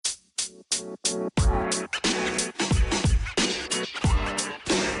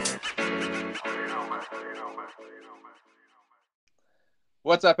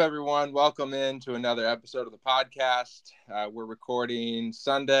What's up, everyone? Welcome in to another episode of the podcast. We're recording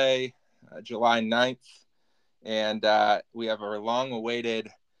Sunday, July 9th, and we have our long-awaited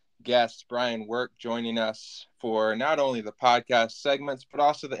guest, Brian Work, joining us for not only the podcast segments, but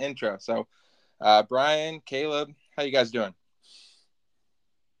also the intro. So, Brian, Caleb, how you guys doing?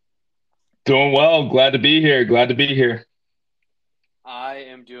 Doing well. Glad to be here. I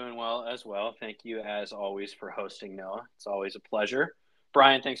am doing well as well. Thank you, as always, for hosting, Noah. It's always a pleasure.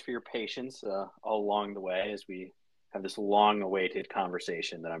 Brian, thanks for your patience all along the way as we have this long-awaited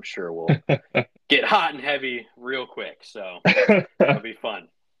conversation that I'm sure will get hot and heavy real quick. So it'll be fun.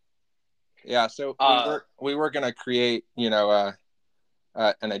 Yeah, so we were going to create, an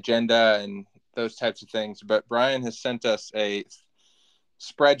agenda and those types of things, but Brian has sent us a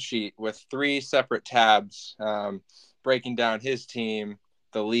spreadsheet with 3 separate tabs breaking down his team,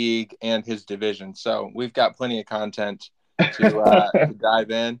 the league, and his division. So we've got plenty of content to dive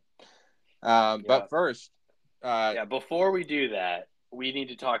in. But first, before we do that, we need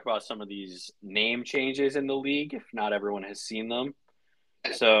to talk about some of these name changes in the league, if not everyone has seen them.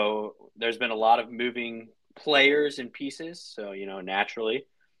 So there's been a lot of moving players and pieces. So, naturally,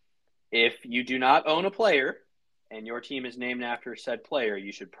 if you do not own a player and your team is named after said player,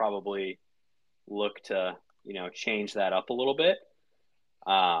 you should probably look to, change that up a little bit.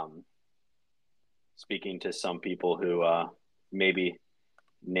 Speaking to some people who maybe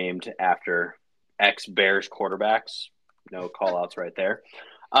named after ex-Bears quarterbacks, no call-outs right there.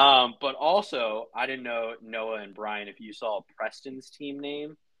 But also, I didn't know, Noah and Brian, if you saw Preston's team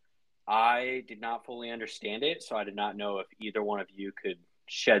name. I did not fully understand it, so I did not know if either one of you could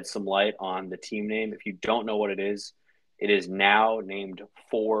shed some light on the team name. If you don't know what it is now named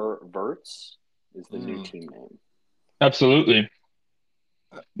Four Verts is the new team name. Absolutely.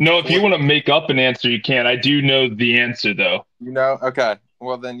 No, if you want to make up an answer, you can. I do know the answer, though. Okay.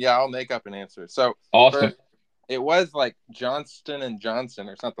 Well, then, yeah, I'll make up an answer. So, awesome. It was like Johnston and Johnson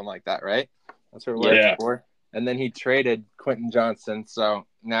or something like that, right? That's what it was before. And then he traded Quentin Johnson, so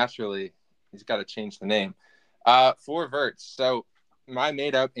naturally he's got to change the name. 4 Verts. So my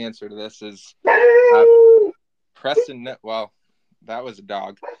made-up answer to this is Preston. Well, that was a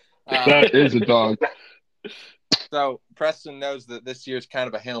dog. That is a dog. So Preston knows that this year's kind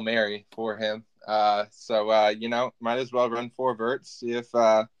of a Hail Mary for him. Might as well run 4 Verts, see if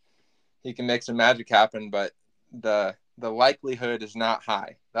he can make some magic happen. But the likelihood is not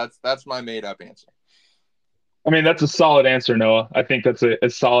high. That's my made-up answer. I mean, that's a solid answer, Noah. I think that's a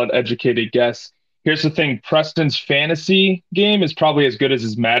solid, educated guess. Here's the thing. Preston's fantasy game is probably as good as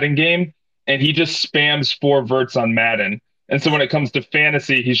his Madden game, and he just spams 4 Verts on Madden. And so when it comes to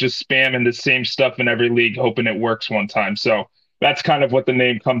fantasy, he's just spamming the same stuff in every league, hoping it works one time. So that's kind of what the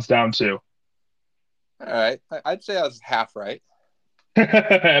name comes down to. All right. I'd say I was half right.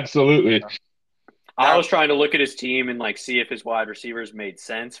 Absolutely. I was trying to look at his team and see if his wide receivers made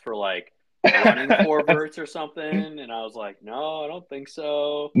sense for running 4 Verts or something. And I was like, no, I don't think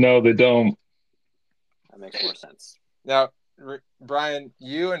so. No, they don't. That makes more sense. Now, Brian,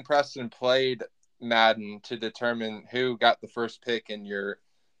 you and Preston played Madden to determine who got the first pick in your,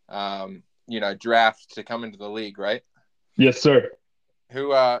 draft to come into the league, right? Yes, sir.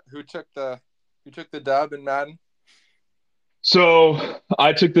 Who took the dub in Madden? So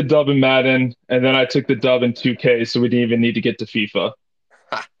I took the dub in Madden, and then I took the dub in 2K, so we didn't even need to get to FIFA.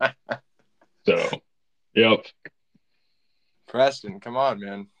 So, yep. Preston, come on,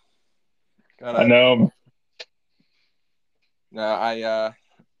 man. I know. No,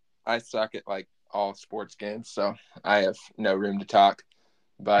 I suck at all sports games, so I have no room to talk.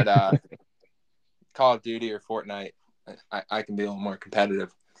 But Call of Duty or Fortnite, I can be a little more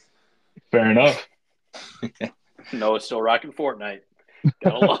competitive. Fair enough. Noah's still rocking Fortnite.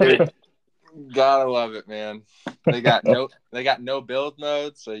 Gotta love it. Gotta love it, man. They got no build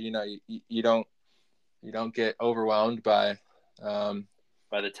mode, so you don't get overwhelmed by the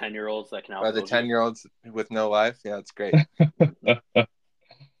 10-year-olds that can by the 10-year-olds with no life. Yeah, it's great.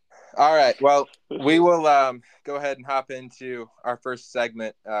 All right. Well, we will go ahead and hop into our first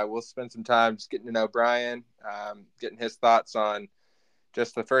segment. We'll spend some time just getting to know Brian, getting his thoughts on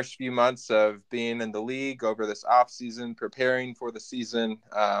just the first few months of being in the league over this off season, preparing for the season,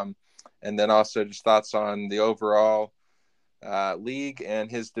 and then also just thoughts on the overall league and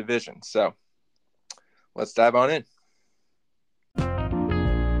his division. So let's dive on in.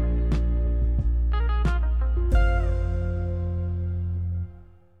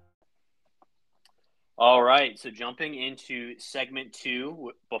 All right, so jumping into segment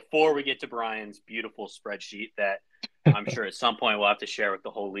 2, before we get to Brian's beautiful spreadsheet that I'm sure at some point we'll have to share with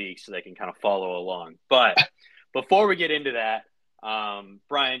the whole league so they can kind of follow along. But before we get into that,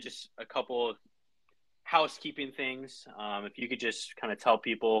 Brian, just a couple of housekeeping things. If you could just kind of tell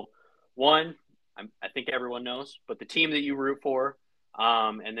people, one, I think everyone knows, but the team that you root for,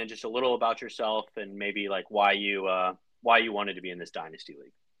 and then just a little about yourself and maybe like why you wanted to be in this Dynasty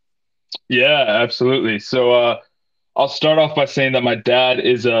League. Yeah, absolutely. So I'll start off by saying that my dad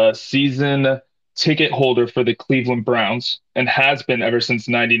is a season ticket holder for the Cleveland Browns and has been ever since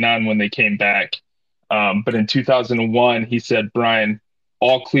 '99 when they came back. But in 2001, he said, Brian,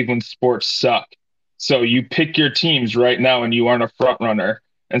 all Cleveland sports suck. So you pick your teams right now and you aren't a front runner.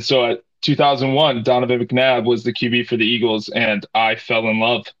 And so at 2001, Donovan McNabb was the QB for the Eagles, and I fell in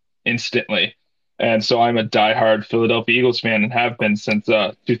love instantly. And so I'm a diehard Philadelphia Eagles fan and have been since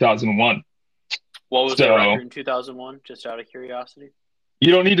 2001. What was their record in 2001, just out of curiosity?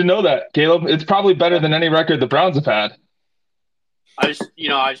 You don't need to know that, Caleb. It's probably better than any record the Browns have had. I just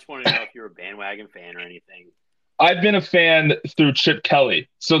wanted to know if you were a bandwagon fan or anything. I've been a fan through Chip Kelly,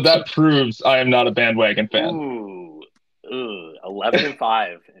 so that proves I am not a bandwagon fan. Ooh,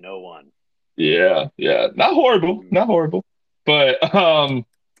 11-5 in 01. Yeah, not horrible, but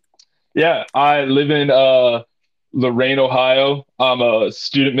yeah, I live in Lorain, Ohio. I'm a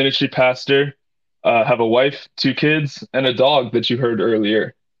student ministry pastor. Have a wife, 2 kids, and a dog that you heard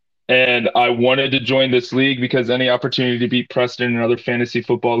earlier. And I wanted to join this league because any opportunity to beat Preston in another fantasy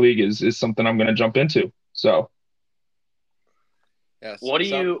football league is something I'm going to jump into. So, yes. What are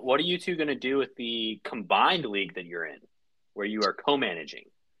you two going to do with the combined league that you're in, where you are co-managing?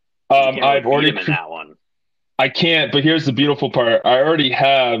 I've already in that one. I can't, but here's the beautiful part. I already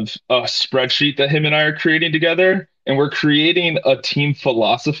have a spreadsheet that him and I are creating together, and we're creating a team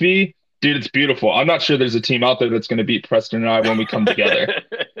philosophy. Dude, it's beautiful. I'm not sure there's a team out there that's going to beat Preston and I when we come together.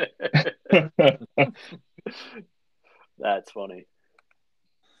 That's funny.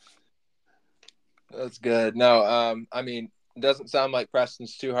 That's good. No, I mean, it doesn't sound like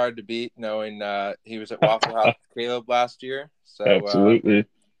Preston's too hard to beat, knowing he was at Waffle House with Caleb last year. So, absolutely.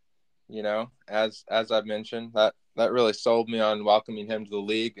 As I've mentioned, that really sold me on welcoming him to the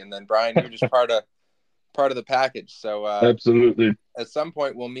league. And then Brian, you're just part of the package. So absolutely. At some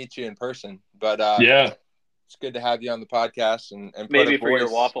point we'll meet you in person. But yeah, it's good to have you on the podcast and maybe for your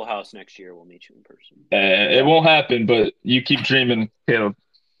Waffle House next year we'll meet you in person. It won't happen, but you keep dreaming, Caleb.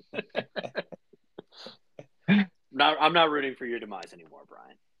 I'm not rooting for your demise anymore,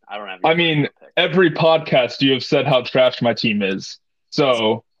 Brian. I don't have. I mean, every podcast you have said how trash my team is.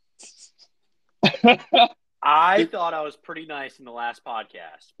 So I thought I was pretty nice in the last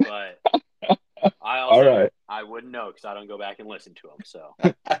podcast, but all right. I wouldn't know because I don't go back and listen to them. So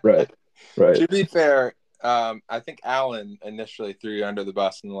right. To be fair, I think Alan initially threw you under the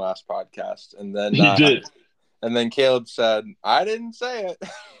bus in the last podcast, and then he did. And then Caleb said, "I didn't say it."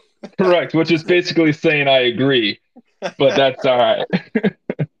 Correct, which is basically saying I agree, but that's all right.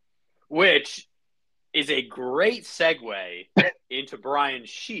 Which is a great segue into Brian's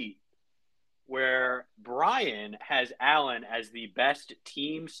sheet, where Brian has Allen as the best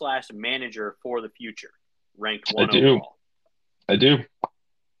team/manager for the future, ranked 1 overall. I do.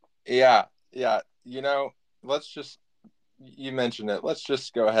 Yeah. You mentioned it. Let's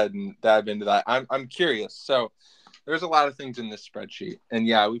just go ahead and dive into that. I'm curious. So there's a lot of things in this spreadsheet, and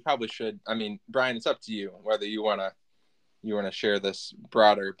yeah, we probably should. I mean, Brian, it's up to you whether you want to share this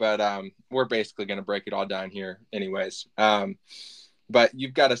broader, but we're basically going to break it all down here anyways. But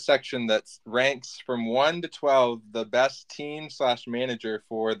you've got a section that ranks from 1 to 12 the best team/manager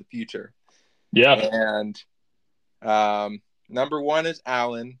for the future. Yeah. And number 1 is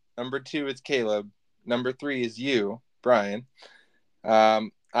Allen. Number 2 is Caleb. Number 3 is you, Brian. I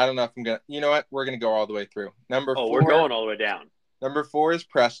don't know if I'm going to – you know what? We're going to go all the way through. Number 4 – we're going all the way down. Number 4 is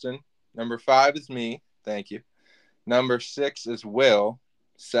Preston. Number 5 is me. Thank you. Number 6 is Will.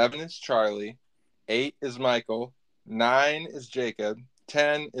 7 is Charlie. 8 is Michael. 9 is Jacob.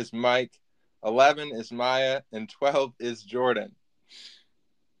 10 is Mike. 11 is Maya. And 12 is Jordan.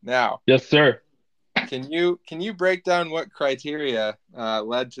 Now. Yes, sir. Can you break down what criteria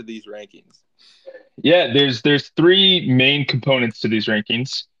led to these rankings? Yeah, there's 3 main components to these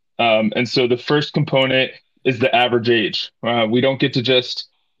rankings. And so the first component is the average age. We don't get to just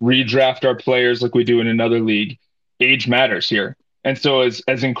redraft our players like we do in another league. Age matters here. And so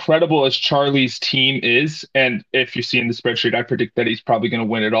as incredible as Charlie's team is, and if you see in the spreadsheet, I predict that he's probably going to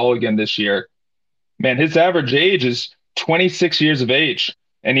win it all again this year. Man, his average age is 26 years of age,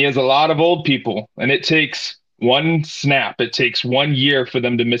 and he has a lot of old people, and it takes One snap. It takes 1 year for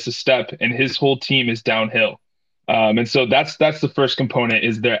them to miss a step, and his whole team is downhill. And so that's the first component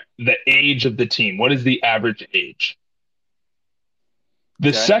is the age of the team. What is the average age?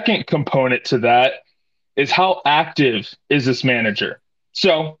 The second component to that is how active is this manager?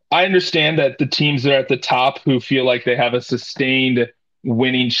 So I understand that the teams that are at the top who feel like they have a sustained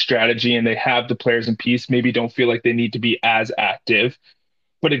winning strategy and they have the players in peace maybe don't feel like they need to be as active.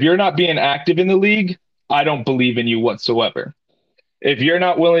 But if you're not being active in the league, I don't believe in you whatsoever. If you're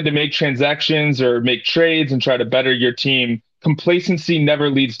not willing to make transactions or make trades and try to better your team, complacency never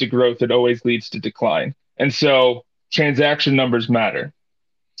leads to growth. It always leads to decline. And so transaction numbers matter.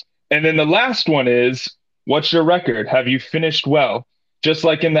 And then the last one is, what's your record? Have you finished well? Just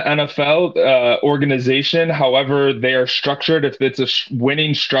like in the NFL organization, however they are structured, if it's a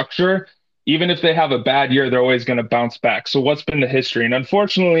winning structure, even if they have a bad year, they're always going to bounce back. So what's been the history? And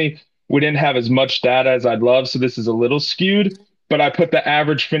unfortunately, we didn't have as much data as I'd love, so this is a little skewed. But I put the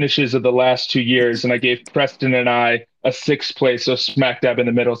average finishes of the last 2 years, and I gave Preston and I a sixth place, so smack dab in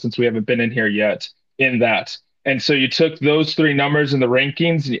the middle since we haven't been in here yet in that. And so you took those three numbers in the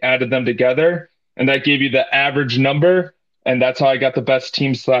rankings, and you added them together, and that gave you the average number. And that's how I got the best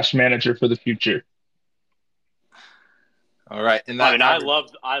team / manager for the future. All right. And I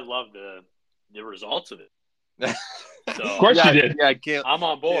love the results of it. So, of course you did. Yeah, I'm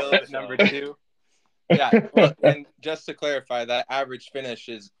on board. Number 2. Yeah. Well, and just to clarify, that average finish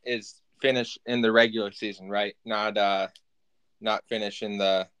is finish in the regular season, right? Not finish in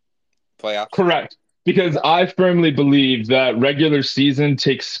the playoffs. Correct. Because I firmly believe that regular season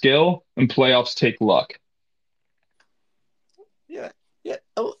takes skill and playoffs take luck. Yeah,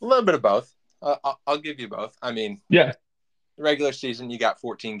 a little bit of both. I'll give you both. I mean, yeah, regular season, you got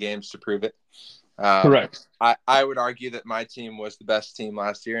 14 games to prove it. Correct. I would argue that my team was the best team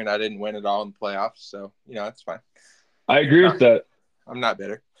last year, and I didn't win it all in the playoffs. So, that's fine. I agree with that. I'm not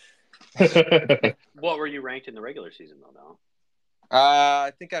bitter. What were you ranked in the regular season, though, Noah?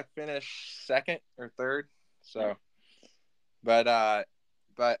 I think I finished second or third. So, but I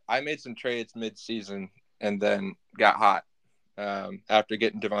made some trades mid-season and then got hot after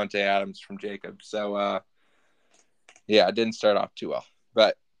getting Devontae Adams from Jacob. So, I didn't start off too well.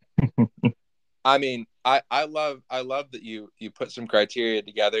 But I mean, I love that you put some criteria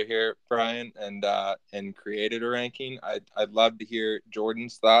together here, Brian, and created a ranking. I'd love to hear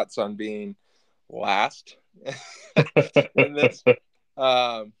Jordan's thoughts on being last in this.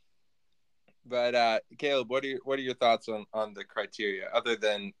 But Caleb, what are your thoughts on the criteria other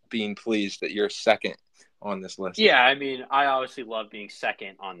than being pleased that you're second on this list? Yeah, I mean, I obviously love being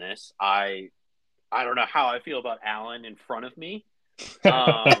second on this. I don't know how I feel about Allen in front of me.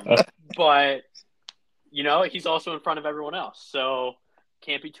 But he's also in front of everyone else, so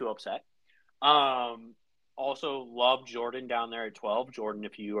can't be too upset. Also love Jordan down there at 12. Jordan,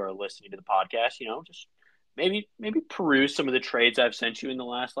 if you are listening to the podcast, just maybe peruse some of the trades I've sent you in the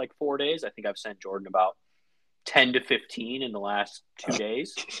last 4 days. I think I've sent Jordan about 10 to 15 in the last 2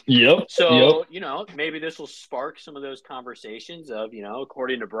 days. Yep. So, maybe this will spark some of those conversations of,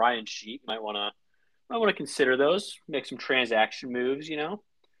 according to Brian's sheet, might want to consider those, make some transaction moves,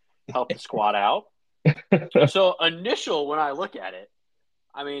 help the squad out. So initial, when I look at it,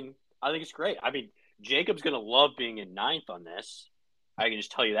 I mean, I think it's great. I mean, Jacob's going to love being in ninth on this. I can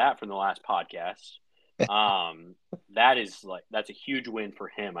just tell you that from the last podcast. That's a huge win for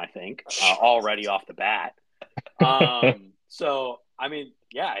him, I think, already off the bat. So, I mean,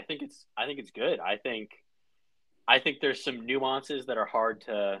 yeah, I think it's good. I think there's some nuances that are hard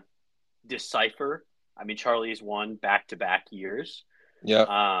to decipher. I mean, Charlie's won back-to-back years.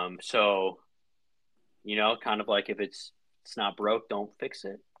 Yeah. So, kind of like if it's not broke, don't fix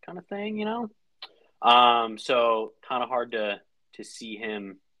it kind of thing, So kind of hard to see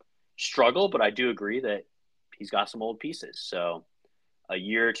him struggle, but I do agree that he's got some old pieces. So a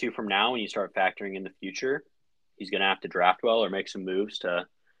year or two from now, when you start factoring in the future, he's going to have to draft well or make some moves to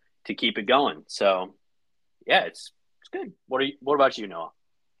keep it going. So yeah, it's good. What about you, Noah?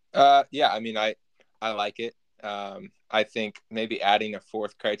 Yeah, I mean, I like it. I think maybe adding a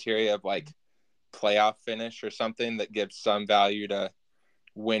fourth criteria of playoff finish or something that gives some value to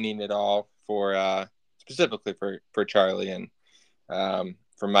winning it all for specifically for Charlie and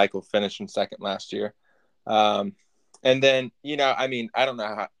for Michael finishing second last year. And then, I mean, I don't know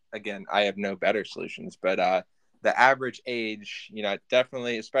how, again, I have no better solutions, but the average age,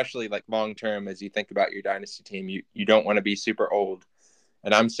 definitely, especially long-term, as you think about your dynasty team, you don't want to be super old.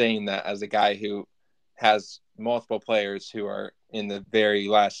 And I'm saying that as a guy who has multiple players who are in the very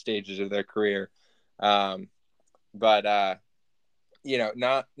last stages of their career. But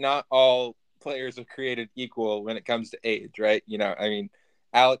not all players are created equal when it comes to age, right? I mean,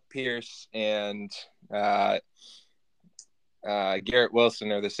 Alec Pierce and Garrett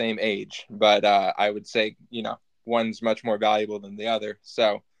Wilson are the same age, but I would say, one's much more valuable than the other.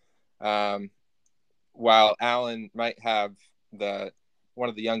 So while Allen might have one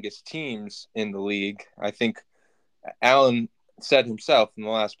of the youngest teams in the league, I think Allen said himself in the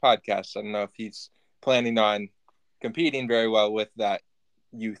last podcast, I don't know if he's planning on competing very well with that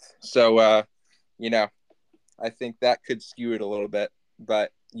youth. So, I think that could skew it a little bit,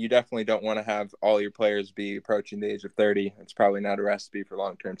 but you definitely don't want to have all your players be approaching the age of 30. It's probably not a recipe for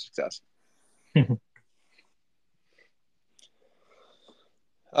long-term success. Yeah,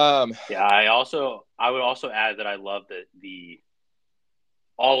 I would also add that I love that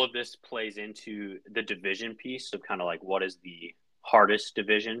all of this plays into the division piece of kind of like what is the hardest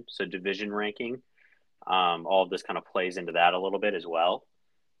division, so division ranking. All of this kind of plays into that a little bit as well,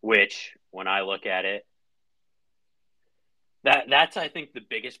 which when I look at it, that's I think the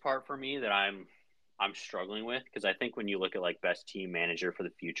biggest part for me that I'm struggling with, because I think when you look at like best team manager for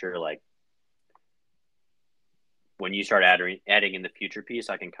the future, like when you start adding in the future piece,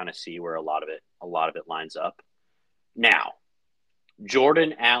 I can kind of see where a lot of it lines up. Now,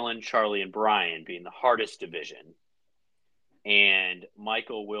 Jordan, Allen, Charlie, and Brian being the hardest division, and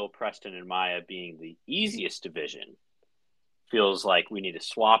Michael, Will, Preston, and Maya being the easiest division, feels like we need to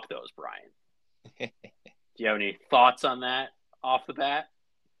swap those, Brian. Do you have any thoughts on that off the bat?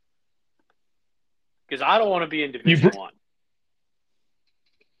 Because I don't want to be in Division 1.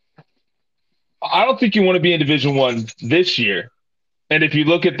 I don't think you want to be in Division 1 this year. And if you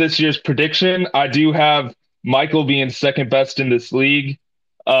look at this year's prediction, I do have Michael being second best in this league.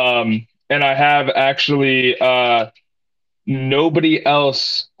 And I have actually nobody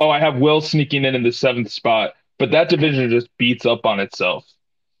else. Oh, I have Will sneaking in the 7th spot. But that division just beats up on itself.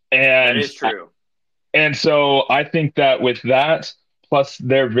 And that is true. And so I think that with that, plus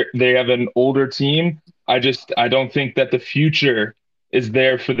they have an older team, I don't think that the future is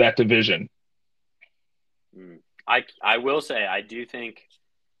there for that division. I will say I do think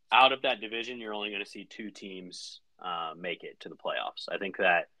out of that division, you're only going to see 2 teams make it to the playoffs. I think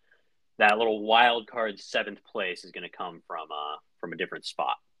that little wild card 7th place is going to come from a different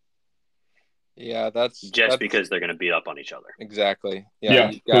spot. Yeah, that's because they're going to beat up on each other. Exactly.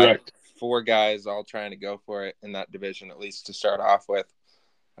 Yeah, you've got correct. 4 guys all trying to go for it in that division, at least to start off with,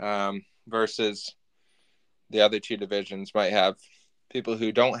 versus the other 2 divisions might have people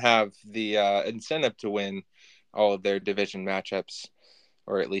who don't have the incentive to win all of their division matchups,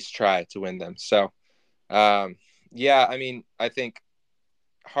 or at least try to win them. So, yeah, I mean, I think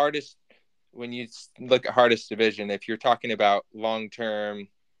hardest, when you look at hardest division, if you're talking about long-term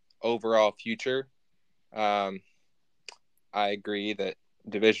overall future, I agree that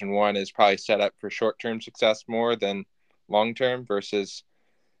Division 1 is probably set up for short-term success more than long-term, versus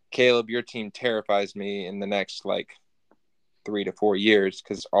Caleb, your team terrifies me in the next 3 to 4 years,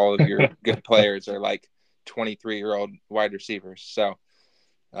 because all of your good players are 23-year-old wide receivers. So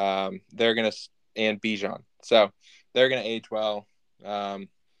they're going to, and Bijan. So they're going to age well.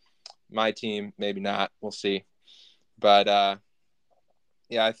 My team, maybe not. We'll see. But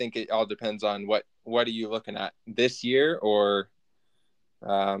yeah, I think it all depends on what are you looking at this year or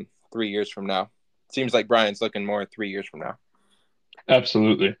 3 years from now. Seems like Brian's looking more 3 years from now.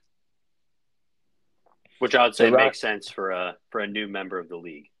 Absolutely. Which I would say makes sense for a new member of the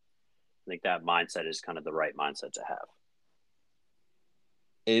league. I think that mindset is kind of the right mindset to have.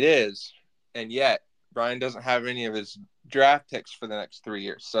 It is. And yet, Brian doesn't have any of his draft picks for the next 3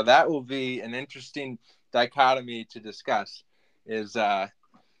 years. So that will be an interesting dichotomy to discuss is,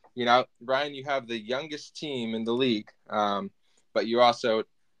 Brian, you have the youngest team in the league, but you also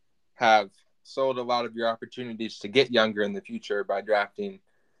have sold a lot of your opportunities to get younger in the future by drafting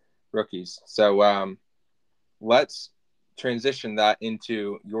rookies. So let's transition that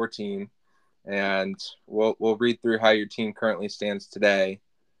into your team, and we'll read through how your team currently stands today,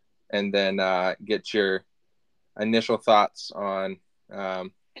 and then get your initial thoughts on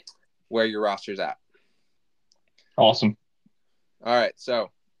where your roster's at. Awesome. All right, so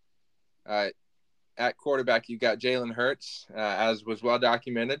at quarterback, you got Jalen Hurts, as was well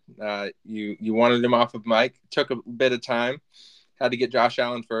documented. You wanted him off of Mike. Took a bit of time. Had to get Josh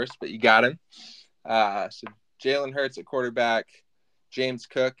Allen first, but you got him. So Jalen Hurts at quarterback, James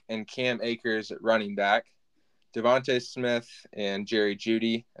Cook and Cam Akers at running back, Devontae Smith and Jerry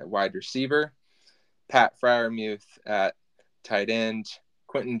Jeudy at wide receiver, Pat Freiermuth at tight end,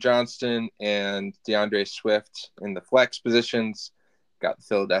 Quentin Johnston and DeAndre Swift in the flex positions. Got the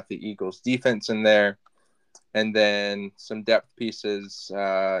Philadelphia Eagles defense in there. And then some depth pieces,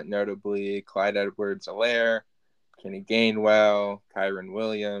 notably Clyde Edwards-Helaire, Kenny Gainwell, Kyron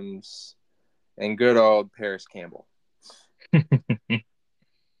Williams, and good old Paris Campbell.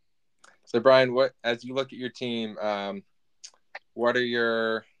 So, Brian, as you look at your team, what are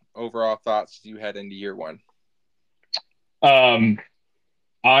your overall thoughts as you head into year one? I'm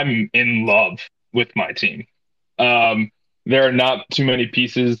in love with my team. There are not too many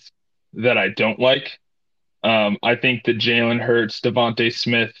pieces that I don't like. I think the Jalen Hurts, Devontae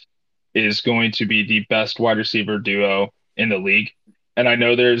Smith is going to be the best wide receiver duo in the league. And I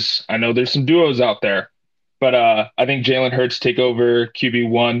know there's some duos out there, but I think Jalen Hurts take over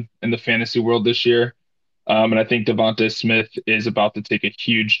QB1 in the fantasy world this year. And I think Devontae Smith is about to take a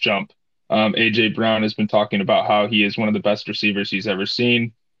huge jump. AJ Brown has been talking about how he is one of the best receivers he's ever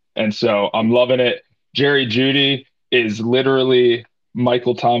seen. And so I'm loving it. Jerry Jeudy is literally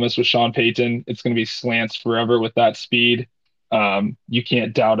Michael Thomas with Sean Payton. It's going to be slants forever with that speed. You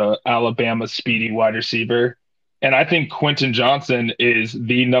can't doubt a Alabama speedy wide receiver. And I think Quentin Johnson is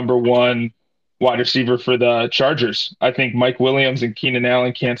the number one wide receiver for the Chargers. I think Mike Williams and Keenan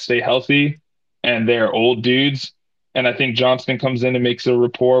Allen can't stay healthy, and they're old dudes. And I think Johnston comes in and makes a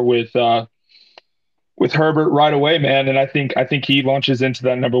rapport with Herbert right away, man. And I think he launches into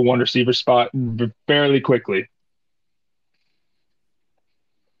that number one receiver spot fairly quickly.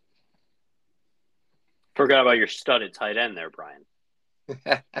 Forgot about your studded tight end there, Brian.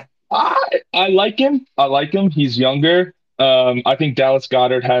 I like him. He's younger. I think Dallas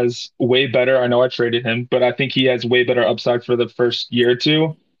Goedert has way better. I know I traded him, but I think he has way better upside for the first year or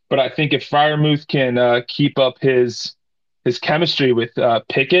two. But I think if Freiermuth can keep up his chemistry with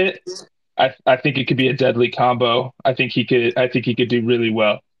Pickett, I think it could be a deadly combo. I think he could do really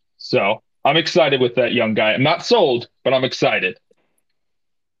well. So I'm excited with that young guy. I'm not sold, but I'm excited.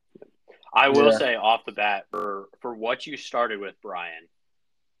 I will say off the bat, for what you started with, Brian,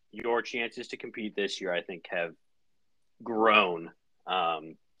 your chances to compete this year, I think, have grown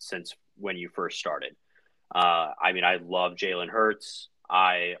since when you first started. I mean, I love Jalen Hurts.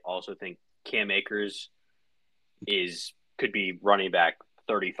 I also think Cam Akers could be running back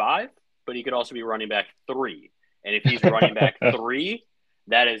 35, but he could also be running back 3. And if he's running back 3,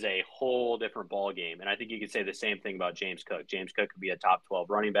 that is a whole different ball game. And I think you could say the same thing about James Cook. James Cook could be a top 12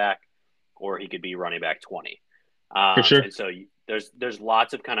 running back, or he could be running back 20. For sure. And so there's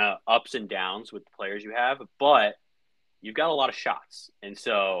lots of kind of ups and downs with the players you have, but you've got a lot of shots. And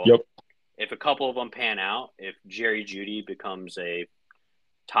so if a couple of them pan out, if Jerry Jeudy becomes a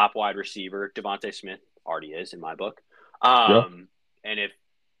top wide receiver, Devontae Smith already is in my book. And if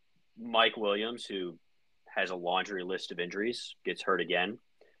Mike Williams, who has a laundry list of injuries, gets hurt again,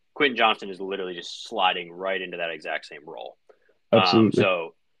 Quentin Johnson is literally just sliding right into that exact same role. Absolutely.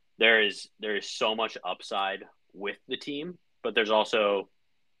 So there is so much upside with the team, but there's also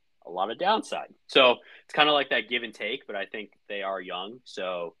a lot of downside. So it's kind of like that give and take, but I think they are young.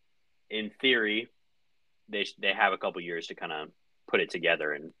 So in theory, they have a couple years to kind of put it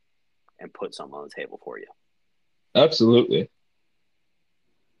together and put something on the table for you. Absolutely.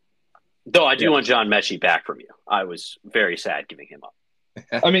 Though I do want John Mechie back from you. I was very sad giving him up.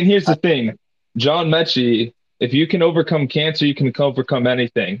 I mean, here's the thing. John Mechie, if you can overcome cancer, you can overcome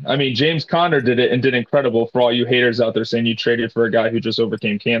anything. I mean, James Conner did it and did incredible for all you haters out there saying you traded for a guy who just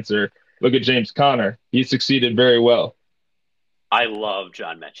overcame cancer. Look at James Conner. He succeeded very well. I love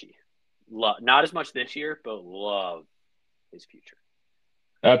John Mechie. Not as much this year, but love his future.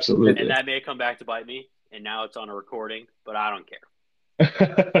 Absolutely. And that may come back to bite me, and now it's on a recording, but I don't care.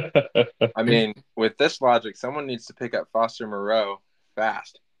 I mean, with this logic, someone needs to pick up Foster Moreau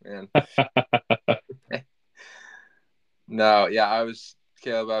fast, man. No, yeah,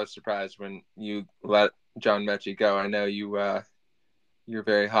 Caleb, I was surprised when you let John Mechie go. I know you're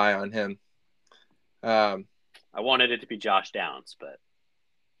very high on him. I wanted it to be Josh Downs, but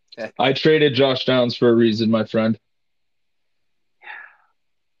I traded Josh Downs for a reason, my friend.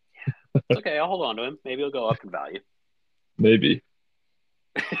 Yeah. It's okay, I'll hold on to him. Maybe he'll go up in value. Maybe.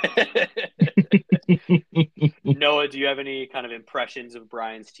 Noah, do you have any kind of impressions of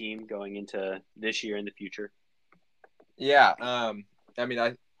Brian's team going into this year and the future? Yeah, I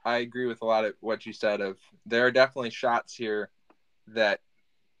mean, I agree with a lot of what you said. There are definitely shots here that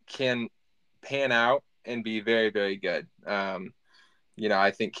can pan out and be very, very good.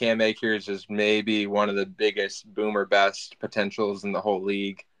 I think Cam Akers is maybe one of the biggest boomer bust potentials in the whole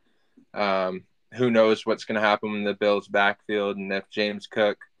league. Who knows what's going to happen in the Bills' backfield, and if James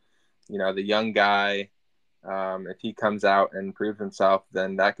Cook, the young guy, if he comes out and proves himself,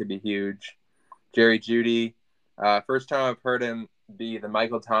 then that could be huge. Jerry Jeudy, first time I've heard him be the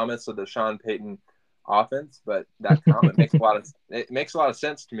Michael Thomas of the Sean Payton offense, but that comment makes a lot of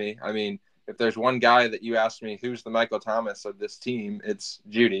sense to me. I mean, if there's one guy that you ask me who's the Michael Thomas of this team, it's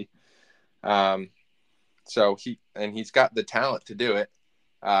Judy. So he's got the talent to do it.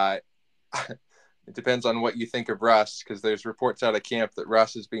 It depends on what you think of Russ, because there's reports out of camp that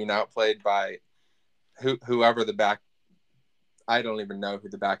Russ is being outplayed by whoever the back. I don't even know who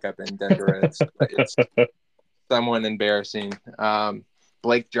the backup in Denver is. But it's someone embarrassing.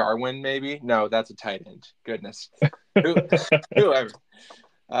 Blake Jarwin, maybe? No, that's a tight end. Goodness. Whoever.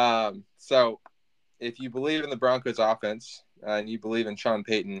 So if you believe in the Broncos offense and you believe in Sean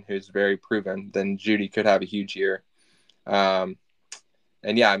Payton, who's very proven, then Judy could have a huge year.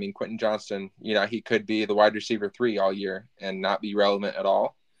 And yeah, I mean, Quentin Johnston, he could be the wide receiver 3 all year and not be relevant at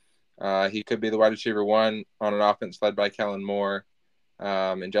all. He could be the wide receiver 1 on an offense led by Kellen Moore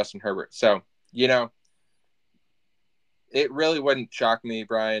and Justin Herbert. So, it really wouldn't shock me,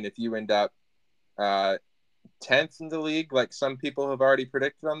 Brian, if you end up 10th in the league, like some people have already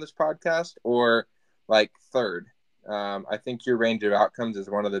predicted on this podcast, or like 3rd. I think your range of outcomes is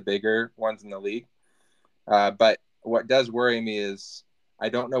one of the bigger ones in the league. But what does worry me is I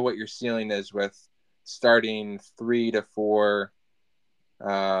don't know what your ceiling is with starting 3 to 4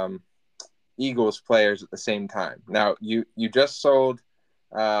 Eagles players at the same time. Now, you just sold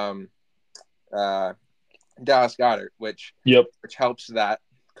Dallas Goedert, which helps that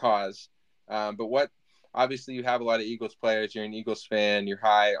cause. But obviously you have a lot of Eagles players. You're an Eagles fan. You're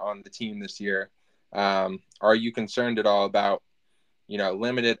high on the team this year. Are you concerned at all about,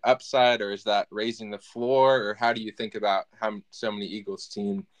 limited upside, or is that raising the floor, or how do you think about how so many Eagles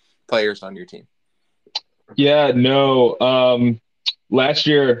team players on your team? Yeah, no. Last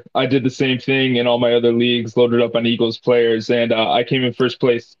year I did the same thing in all my other leagues, loaded up on Eagles players, and I came in first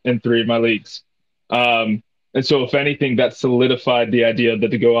place in 3 of my leagues. And so if anything, that solidified the idea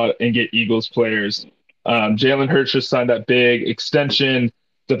that to go out and get Eagles players. Jalen Hurts just signed that big extension.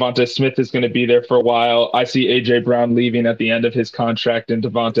 Devontae Smith is going to be there for a while. I see A.J. Brown leaving at the end of his contract and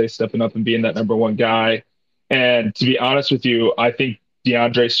Devontae stepping up and being that number 1 guy. And to be honest with you, I think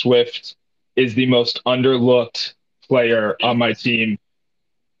DeAndre Swift is the most underlooked player on my team,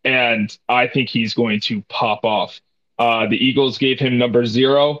 and I think he's going to pop off. The Eagles gave him number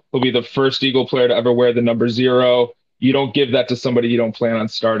 0. He'll be the first Eagle player to ever wear the number 0. You don't give that to somebody you don't plan on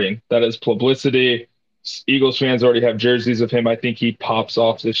starting. That is publicity. Eagles fans already have jerseys of him. I think he pops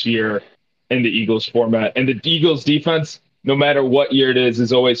off this year in the Eagles format. And the Eagles defense, no matter what year it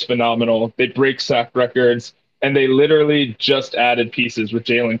is always phenomenal. They break sack records, and they literally just added pieces with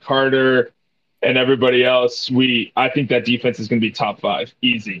Jalen Carter and everybody else. I think that defense is going to be top 5.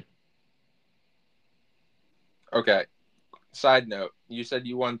 Easy. Okay. Side note, you said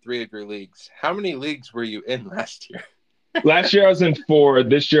you won 3 of your leagues. How many leagues were you in last year? Last year I was in 4.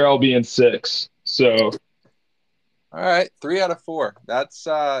 This year I'll be in 6. So, all right, 3 out of 4. That's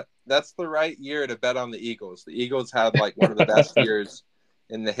the right year to bet on the Eagles. The Eagles had like one of the best years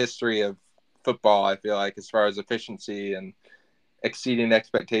in the history of football, I feel like, as far as efficiency and exceeding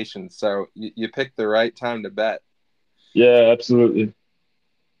expectations. So you picked the right time to bet. Yeah, absolutely.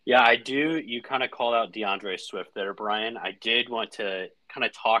 Yeah, I do. You kind of called out DeAndre Swift there, Brian. I did want to kind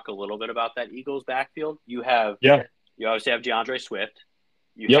of talk a little bit about that Eagles backfield. You obviously have DeAndre Swift.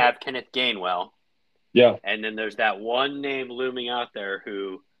 You have Kenneth Gainwell. Yeah. And then there's that one name looming out there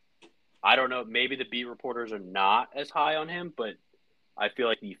who, I don't know, maybe the beat reporters are not as high on him, but I feel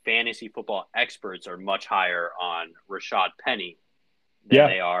like the fantasy football experts are much higher on Rashad Penny than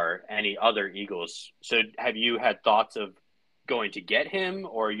they are any other Eagles. So have you had thoughts of going to get him,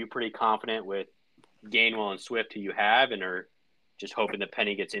 or are you pretty confident with Gainwell and Swift who you have and are just hoping that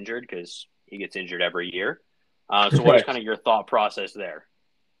Penny gets injured because he gets injured every year? So what is kind of your thought process there?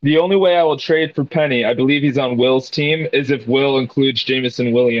 The only way I will trade for Penny, I believe he's on Will's team, is if Will includes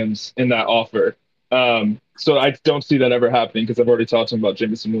Jameson Williams in that offer. So I don't see that ever happening because I've already talked to him about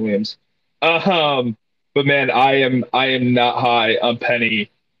Jameson Williams. But man, I am not high on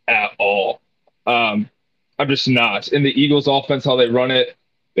Penny at all. I'm just not. In the Eagles offense, how they run it,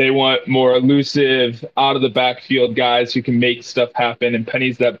 they want more elusive, out of the backfield guys who can make stuff happen, and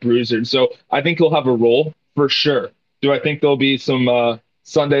Penny's that bruiser. So I think he'll have a role for sure. Do I think there'll be some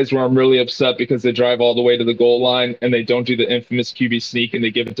Sundays where I'm really upset because they drive all the way to the goal line and they don't do the infamous QB sneak and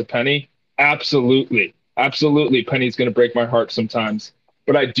they give it to Penny? Absolutely. Absolutely. Penny's going to break my heart sometimes.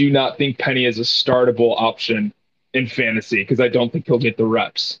 But I do not think Penny is a startable option in fantasy because I don't think he'll get the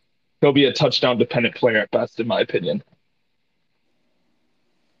reps. He'll be a touchdown dependent player at best, in my opinion.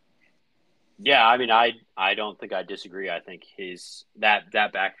 Yeah, I mean, I don't think I disagree. I think that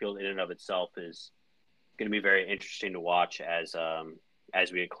backfield in and of itself is going to be very interesting to watch as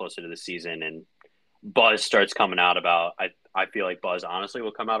we get closer to the season. And buzz starts coming out about. I feel like buzz honestly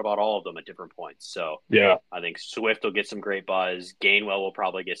will come out about all of them at different points. So Yeah. I think Swift will get some great buzz. Gainwell will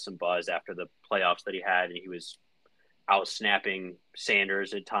probably get some buzz after the playoffs that he had, and he was out snapping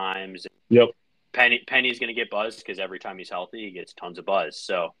Sanders at times. Yep. Penny's going to get buzz because every time he's healthy, he gets tons of buzz.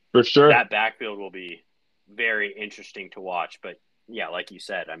 So for sure, that backfield will be very interesting to watch. But yeah, like you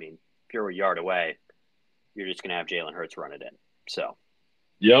said, I mean, if you're a yard away, you're just going to have Jalen Hurts run it in. So,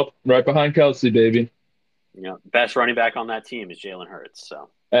 yep, right behind Kelsey, baby. You know, best running back on that team is Jalen Hurts. So,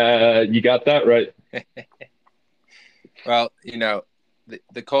 you got that right. Well, you know,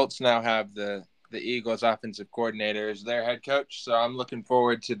 the Colts now have the Eagles offensive coordinator as their head coach, so I'm looking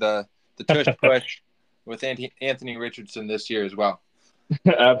forward to the tush push with Anthony Richardson this year as well.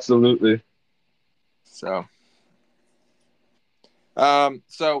 Absolutely. So,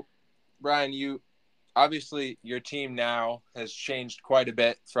 Brian, you obviously your team now has changed quite a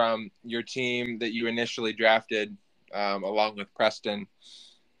bit from your team that you initially drafted, along with Preston,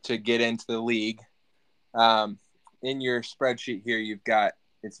 to get into the league. In your spreadsheet here, you've got,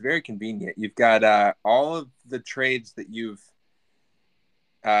 it's very convenient. You've got all of the trades that you've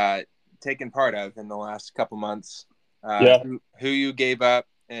taken part of in the last couple months, who you gave up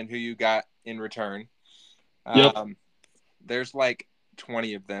and who you got in return. There's like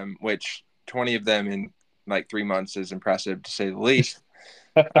 20 of them, which 20 of them in like 3 months is impressive to say the least.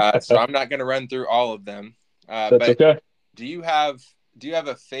 So I'm not going to run through all of them. That's but okay. Do you have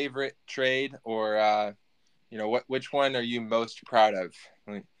a favorite trade, or which one are you most proud of?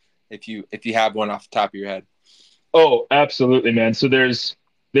 If you have one off the top of your head. Oh, absolutely, man. So there's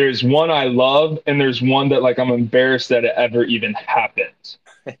one I love, and there's one that like I'm embarrassed that it ever even happened.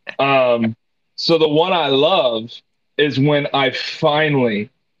 So the one I love is when I finally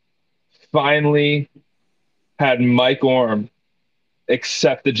had Mike Orm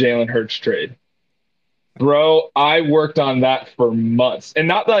accept the Jalen Hurts trade. Bro, I worked on that for months. And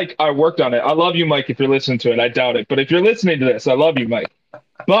not like I worked on it. I love you, Mike, if you're listening to it. I doubt it. But if you're listening to this, I love you, Mike.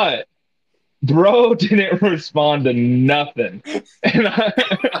 But bro didn't respond to nothing. And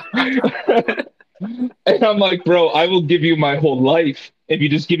I'm like, bro, I will give you my whole life if you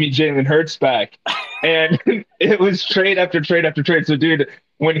just give me Jalen Hurts back. And it was trade after trade after trade. So, dude,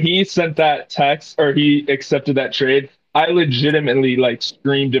 when he sent that text or he accepted that trade, I legitimately like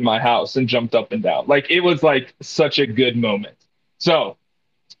screamed in my house and jumped up and down. Like, it was like such a good moment. So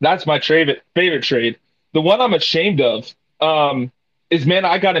that's my favorite trade. The one I'm ashamed of is, man,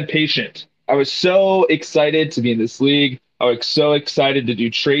 I got impatient. I was so excited to be in this league. I was so excited to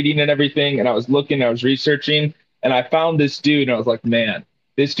do trading and everything. And I was looking, I was researching, and I found this dude, and I was like, man,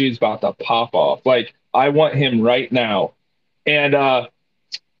 this dude's about to pop off. Like, I want him right now. And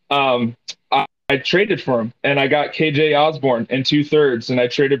I traded for him, and I got KJ Osborne in 2/3, and I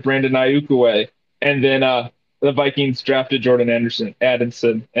traded Brandon Ayuk away. And then the Vikings drafted Jordan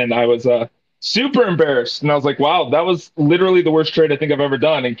Addison, and I was super embarrassed. And I was like, wow, that was literally the worst trade I think I've ever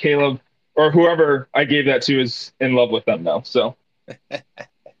done. And Caleb, or whoever I gave that to, is in love with them now. So,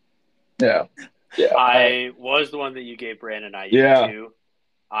 yeah. I was the one that you gave Brandon Ayuk to.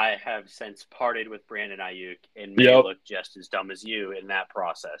 I have since parted with Brandon Ayuk and may look just as dumb as you in that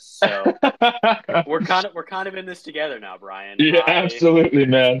process. So we're kind of in this together now, Brian. Yeah, absolutely,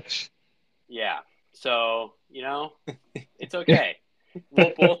 man. Yeah. So, it's okay.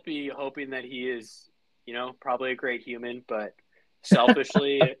 We'll both be hoping that he is, probably a great human, but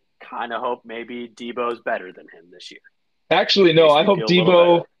selfishly kind of hope maybe Debo's better than him this year. Actually, no, I hope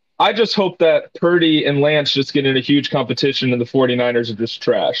Debo. I just hope that Purdy and Lance just get in a huge competition and the 49ers are just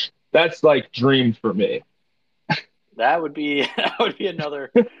trash. That's like dream for me. That would be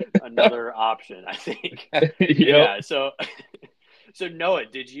another option, I think. Yeah. So Noah,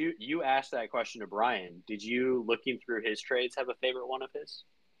 did you ask that question to Brian? Did you, looking through his trades, have a favorite one of his?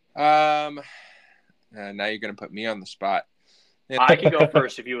 Now you're going to put me on the spot. I can go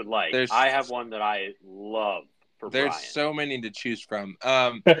first if you would like. I have one that I love. There's so many to choose from.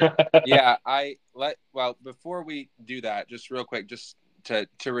 Before we do that, just real quick, just to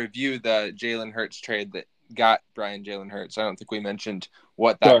review the Jalen Hurts trade that got Brian Jalen Hurts. I don't think we mentioned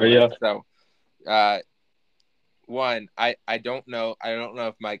what that was. Yeah. So, one, I don't know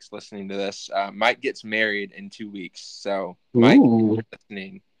if Mike's listening to this. Mike gets married in 2 weeks, so Mike, if you're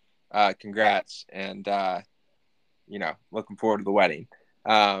listening, congrats, and looking forward to the wedding.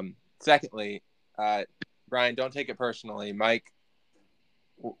 Secondly, Brian, don't take it personally. Mike,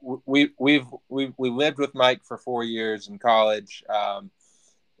 we lived with Mike for 4 years in college,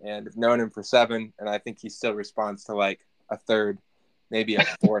 and have known him for 7, and I think he still responds to like a third, maybe a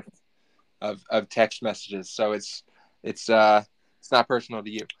fourth of text messages. So it's not personal to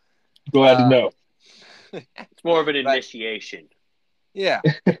you. Glad to know. It's more of an initiation. Yeah.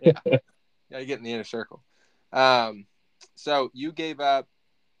 Yeah. Gotta get in the inner circle. So you gave up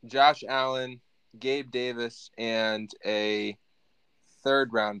Josh Allen, Gabe Davis, and a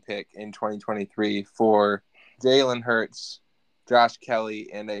third-round pick in 2023 for Jalen Hurts, Josh Kelly,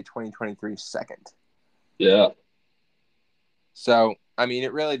 and a 2023 second. Yeah. So, I mean,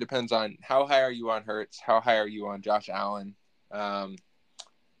 it really depends on how high are you on Hurts, how high are you on Josh Allen.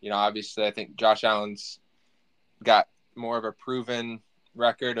 Obviously, I think Josh Allen's got more of a proven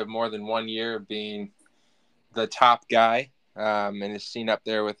record of more than 1 year of being the top guy, and is seen up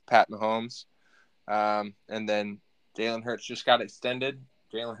there with Pat Mahomes. And then Jalen Hurts just got extended.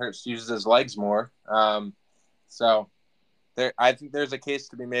 Jalen Hurts uses his legs more. So I think there's a case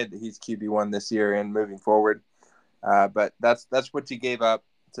to be made that he's QB1 this year and moving forward. But that's what you gave up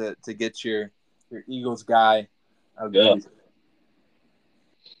to get your Eagles guy of the future.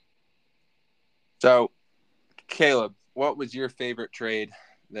 So, Caleb, what was your favorite trade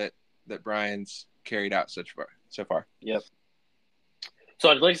that Brian's carried out so far? Yep. So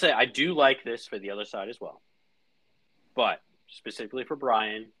I'd like to say I do like this for the other side as well. But specifically for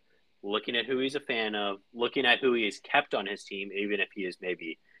Brian, looking at who he's a fan of, looking at who he has kept on his team, even if he has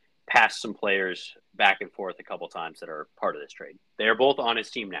maybe passed some players back and forth a couple times that are part of this trade. They are both on his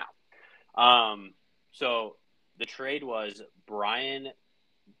team now. So the trade was Brian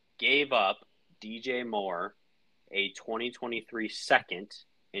gave up DJ Moore, a 2023 second,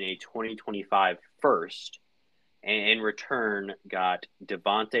 and a 2025 first, and in return got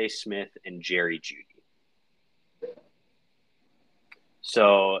Devontae Smith and Jerry Jeudy.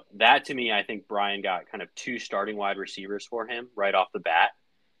 So that, to me, I think Brian got kind of two starting wide receivers for him right off the bat.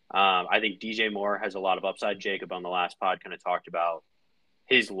 I think DJ Moore has a lot of upside. Jacob on the last pod kind of talked about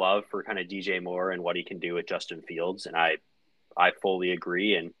his love for kind of DJ Moore and what he can do with Justin Fields, and I fully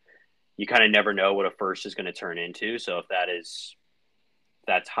agree. And you kind of never know what a first is going to turn into. So if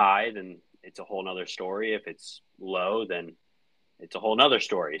that's high, then it's a whole nother story. If it's low, then it's a whole nother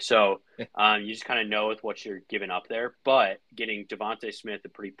story. So you just kind of know with what you're giving up there. But getting Devontae Smith, a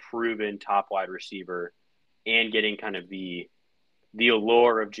pretty proven top wide receiver, and getting kind of the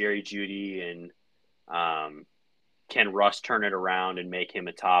allure of Jerry Jeudy and can Russ turn it around and make him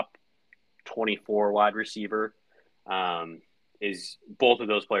a top 24 wide receiver, is both of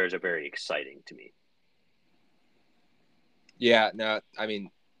those players are very exciting to me. Yeah, no, I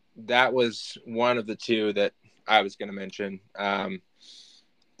mean, that was one of the two that I was going to mention.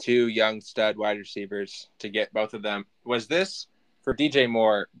 Two young stud wide receivers to get both of them. Was this for DJ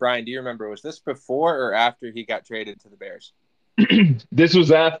Moore? Brian, do you remember, was this before or after he got traded to the Bears? This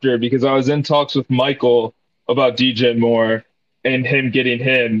was after, because I was in talks with Michael about DJ Moore and him getting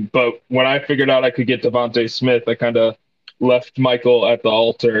him. But when I figured out I could get Devontae Smith, I kind of left Michael at the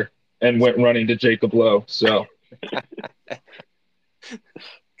altar and went running to Jacob Lowe. So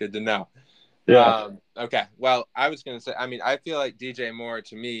good to know. Yeah. Okay. Well, I was going to say, I mean, I feel like DJ Moore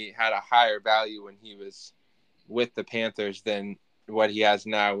to me had a higher value when he was with the Panthers than what he has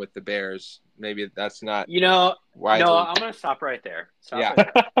now with the Bears. Maybe that's not. Why? No, I'm going to stop right there. Right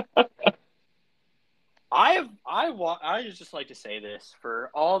there. I just like to say this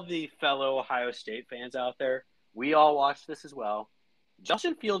for all the fellow Ohio State fans out there. We all watched this as well.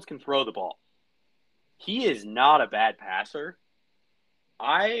 Justin Fields can throw the ball. He is not a bad passer.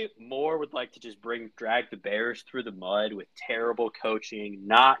 I more would like to just drag the Bears through the mud with terrible coaching,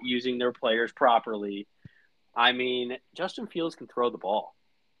 not using their players properly. I mean, Justin Fields can throw the ball.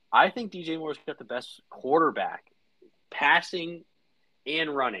 I think DJ Moore's got the best quarterback, passing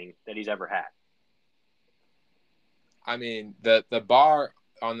and running, that he's ever had. I mean, the bar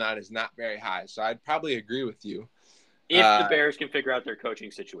on that is not very high, so I'd probably agree with you. If the Bears can figure out their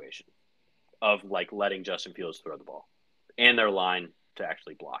coaching situation of like letting Justin Fields throw the ball and their line to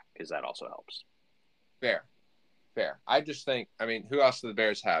actually block, because that also helps. Fair. I just think, I mean, who else do the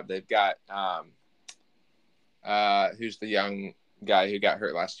Bears have? They've got who's the young guy who got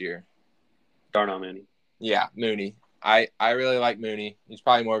hurt last year? Darnell Mooney. Yeah, Mooney. I really like Mooney. He's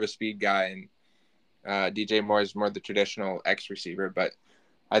probably more of a speed guy, and DJ Moore is more the traditional X receiver. But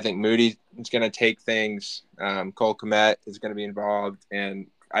I think Mooney is going to take things. Cole Kmet is going to be involved, and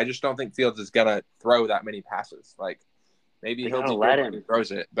I just don't think Fields is going to throw that many passes. Like, maybe he'll be let good him when he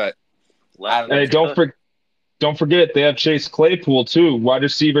throws it, but hey, don't forget they have Chase Claypool too, wide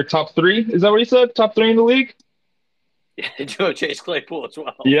receiver top 3. Is that what he said? Top 3 in the league? Yeah, they do have Chase Claypool as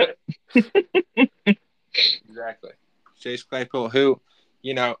well. Yep. Exactly. Chase Claypool, who,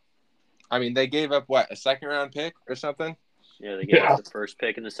 I mean, they gave up a second-round pick or something? Yeah, they gave up the first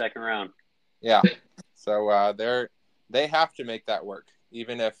pick in the second round. Yeah. So they have to make that work,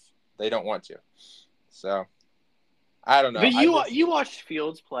 even if they don't want to. So I don't know. But you watched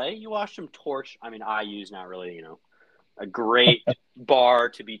Fields play. You watched him torch. I mean, IU's not really, a great bar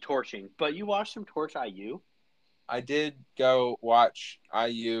to be torching, but you watched him torch IU. I did go watch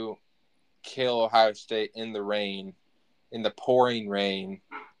IU kill Ohio State in the rain, in the pouring rain.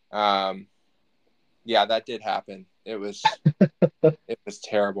 Yeah, that did happen. It was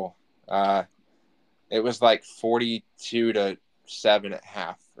terrible. It was like 42-7 at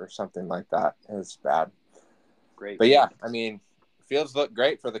half or something like that. It was bad. Great. But yeah, I mean, Fields looked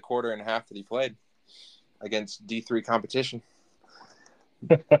great for the quarter and a half that he played against D3 competition.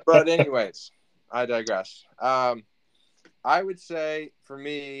 But anyways, I digress. I would say for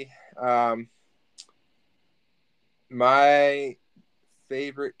me, my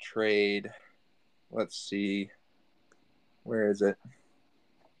favorite trade, let's see, where is it?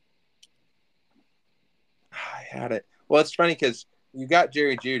 I had it. Well, it's funny because you got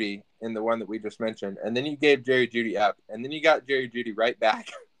Jerry Jeudy in the one that we just mentioned, and then you gave Jerry Jeudy up, and then you got Jerry Jeudy right back.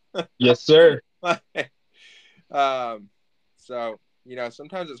 Yes, sir. So,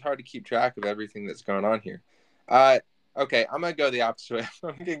 sometimes it's hard to keep track of everything that's going on here. Okay, I'm going to go the opposite way.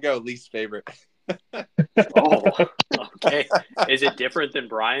 I'm going to go least favorite. Oh, okay. Is it different than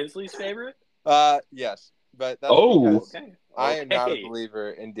Brian's least favorite? Yes, but that's because okay. I am not a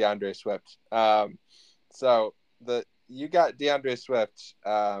believer in DeAndre Swift. So you got DeAndre Swift,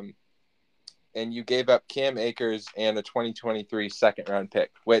 and you gave up Cam Akers and a 2023 second round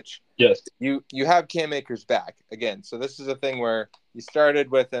pick, which yes, you have Cam Akers back again. So this is a thing where you started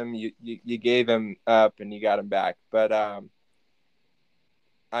with him, you gave him up, and you got him back. But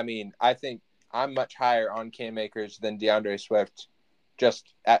I mean, I think I'm much higher on Cam Akers than DeAndre Swift,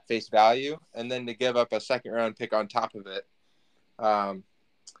 just at face value, and then to give up a second round pick on top of it.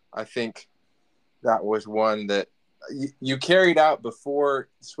 I think that was one that you carried out before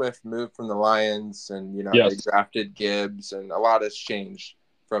Swift moved from the Lions, and yes. They drafted Gibbs, and a lot has changed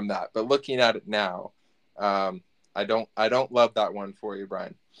from that. But looking at it now, I don't love that one for you,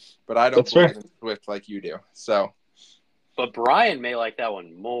 Brian. But I don't believe in Swift like you do. So, but Brian may like that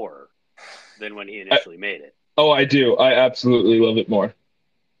one more than when he initially made it. Oh, I do. I absolutely love it more.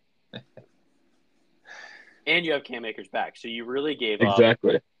 And you have Cam Akers back, so you really gave up.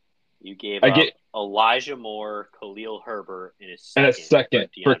 Exactly. You gave up Elijah Moore, Khalil Herbert, and a second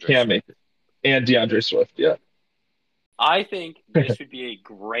for Cam Akers and DeAndre Swift. Yeah. I think this would be a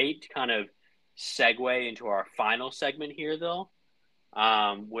great kind of segue into our final segment here, though.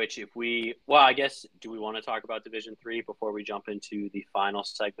 Which I guess, do we want to talk about Division 3 before we jump into the final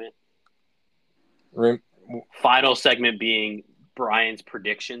segment? Final segment being Brian's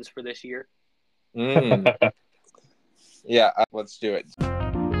predictions for this year. Yeah, let's do it.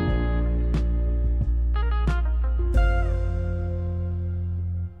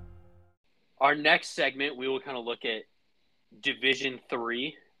 Our next segment, we will kind of look at Division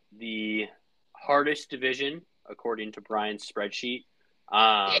 3, the hardest division, according to Brian's spreadsheet,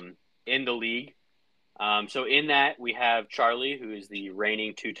 in the league. So in that, we have Charlie, who is the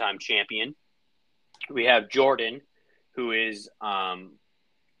reigning two-time champion. We have Jordan, who is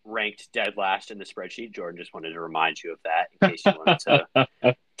ranked dead last in the spreadsheet. Jordan, just wanted to remind you of that in case you wanted to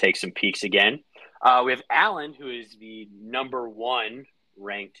take some peeks again. We have Alan, who is the number one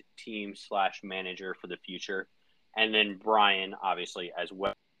ranked team / manager for the future. And then Brian, obviously, as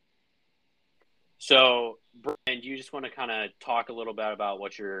well. So, Brian, do you just want to kind of talk a little bit about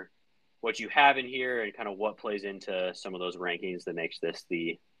what you have in here and kind of what plays into some of those rankings that makes this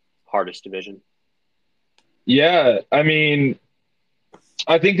the hardest division? Yeah, I mean,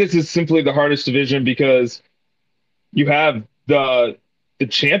 I think this is simply the hardest division because you have the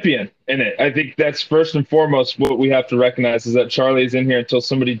champion in it. I think that's first and foremost what we have to recognize is that Charlie is in here until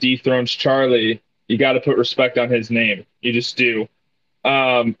somebody dethrones Charlie. You got to put respect on his name. You just do.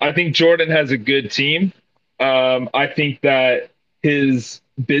 I think Jordan has a good team. I think that his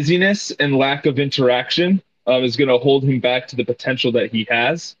busyness and lack of interaction is going to hold him back to the potential that he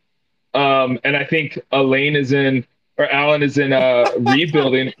has. And I think Alan is in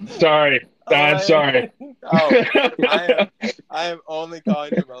rebuilding. Sorry. I'm sorry. I am only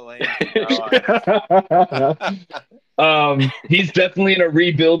calling him Elaine. He's definitely in a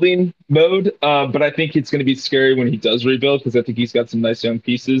rebuilding mode, but I think it's going to be scary when he does rebuild because I think he's got some nice young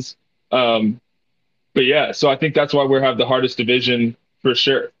pieces. But yeah, so I think that's why we have the hardest division for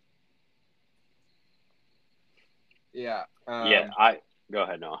sure. Yeah. Go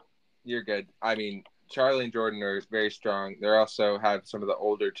ahead, Noah. You're good. I mean, Charlie and Jordan are very strong. They also have some of the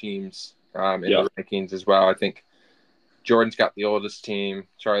older teams in the rankings as well. I think Jordan's got the oldest team.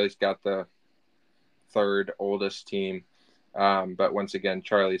 Charlie's got the third oldest team. But once again,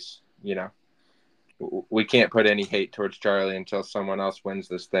 Charlie's, we can't put any hate towards Charlie until someone else wins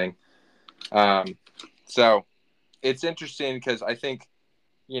this thing. So it's interesting because I think,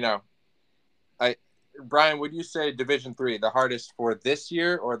 Brian, would you say Division III the hardest for this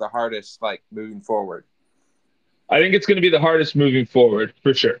year or the hardest like moving forward? I think it's going to be the hardest moving forward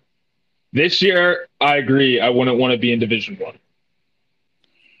for sure. This year, I agree. I wouldn't want to be in Division One.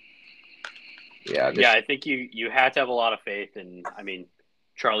 Yeah, I think you had to have a lot of faith, and I mean,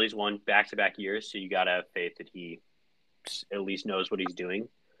 Charlie's won back-to-back years, so you got to have faith that he at least knows what he's doing.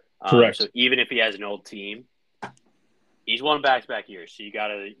 Correct. So even if he has an old team, he's won back-to-back years, so you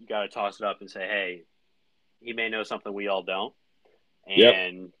gotta toss it up and say, hey, he may know something we all don't,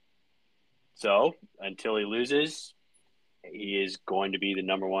 and so until he loses, he is going to be the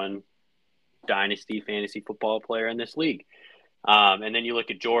number one Dynasty fantasy football player in this league. And then you look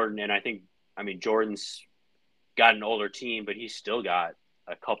at Jordan, and Jordan's got an older team, but he's still got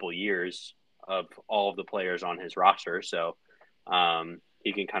a couple years of all of the players on his roster. So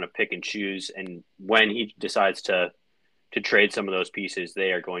he can kind of pick and choose. And when he decides to trade some of those pieces,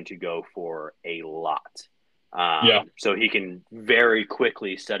 they are going to go for a lot. So he can very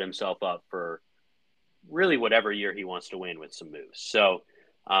quickly set himself up for really whatever year he wants to win with some moves. So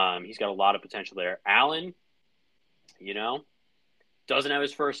he's got a lot of potential there. Allen, doesn't have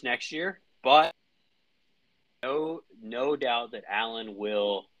his first next year, but no doubt that Allen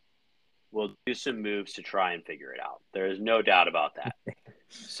will do some moves to try and figure it out. There is no doubt about that.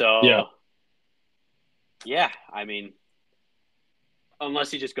 So,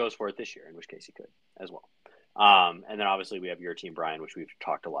 unless he just goes for it this year, in which case he could as well. And then obviously we have your team, Brian, which we've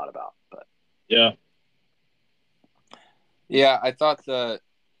talked a lot about. But yeah, I thought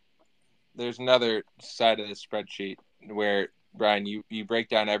there's another side of the spreadsheet where, Brian, you break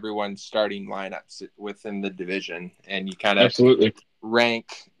down everyone's starting lineups within the division, and you kind of absolutely rank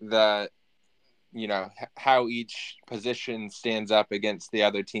how each position stands up against the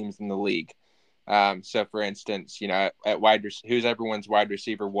other teams in the league. So, for instance, at who's everyone's wide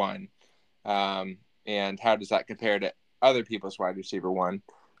receiver one, and how does that compare to other people's wide receiver one?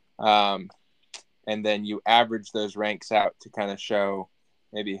 And then you average those ranks out to kind of show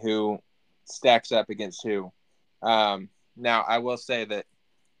maybe who stacks up against who. Now, I will say that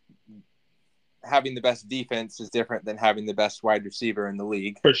having the best defense is different than having the best wide receiver in the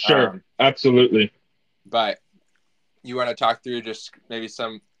league. For sure. Absolutely. But you want to talk through just maybe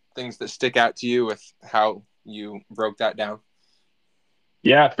some things that stick out to you with how you broke that down?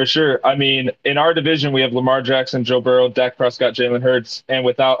 Yeah, for sure. I mean, in our division, we have Lamar Jackson, Joe Burrow, Dak Prescott, Jalen Hurts. And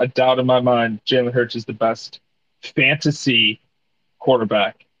without a doubt in my mind, Jalen Hurts is the best fantasy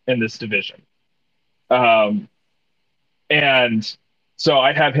quarterback in this division. And so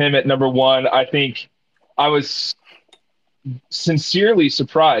I have him at number one. I think I was sincerely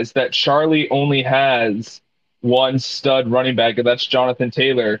surprised that Charlie only has one stud running back, and that's Jonathan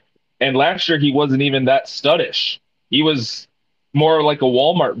Taylor. And last year, he wasn't even that studdish. He was more like a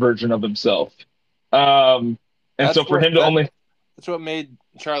Walmart version of himself. And so for him to only... That's what made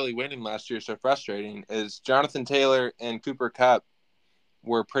Charlie winning last year so frustrating, is Jonathan Taylor and Cooper Kupp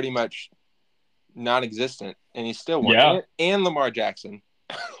were pretty much non-existent, and he still won. Yeah. And Lamar Jackson.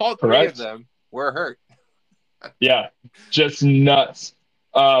 All three of them were hurt. Yeah, just nuts.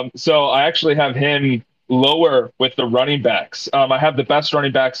 So I actually have him lower with the running backs. I have the best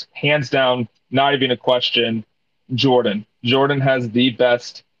running backs, hands down, not even a question, Jordan. Jordan has the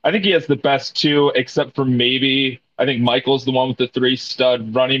best. I think he has the best two, except for maybe, I think Michael's the one with the three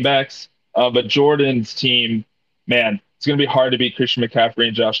stud running backs. But Jordan's team, man, it's going to be hard to beat Christian McCaffrey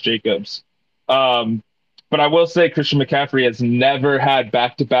and Josh Jacobs. But I will say Christian McCaffrey has never had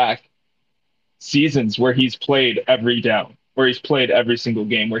back-to-back seasons where he's played every down, where he's played every single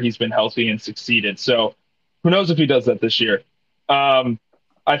game, where he's been healthy and succeeded. So who knows if he does that this year.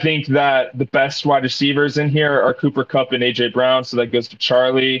 I think that the best wide receivers in here are Cooper Kupp and A.J. Brown, so that goes to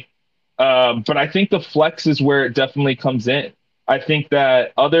Charlie. But I think the flex is where it definitely comes in. I think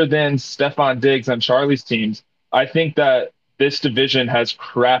that other than Stephon Diggs on Charlie's teams, I think that this division has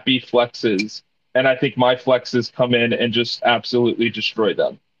crappy flexes, and I think my flexes come in and just absolutely destroy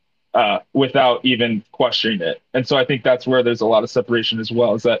them without even questioning it. And so I think that's where there's a lot of separation as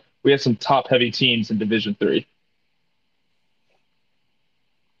well, is that we have some top-heavy teams in Division 3.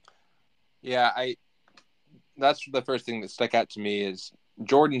 Yeah, that's the first thing that stuck out to me is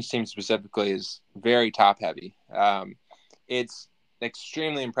Jordan's team specifically is very top-heavy. It's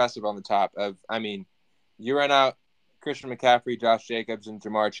extremely impressive on the top of, I mean, you run out Christian McCaffrey, Josh Jacobs, and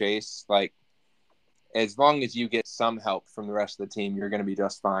Jamar Chase, like, as long as you get some help from the rest of the team, you're going to be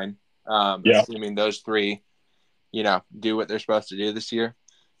just fine. Assuming those three, do what they're supposed to do this year.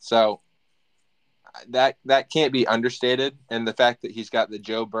 So that can't be understated, and the fact that he's got the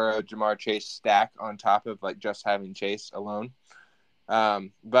Joe Burrow, Jamar Chase stack on top of like just having Chase alone.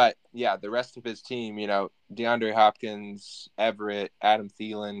 But yeah, the rest of his team, DeAndre Hopkins, Everett, Adam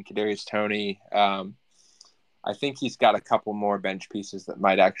Thielen, Kadarius Toney. I think he's got a couple more bench pieces that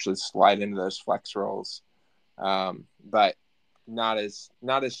might actually slide into those flex roles, but not as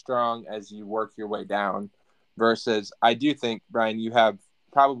strong as you work your way down. Versus, I do think, Brian, you have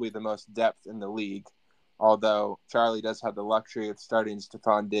probably the most depth in the league, although Charlie does have the luxury of starting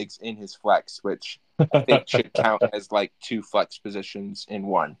Stephon Diggs in his flex, which I think should count as like 2 flex positions in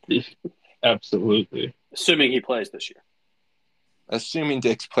one. Absolutely. Assuming he plays this year. Assuming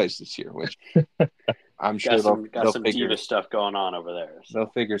Diggs plays this year, which I'm sure they'll some figure diva stuff going on over there. So.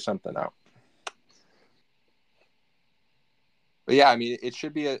 They'll figure something out. But yeah, I mean, it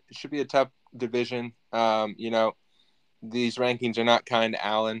should be a tough division. These rankings are not kind to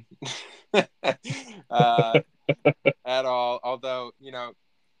Allen at all. Although,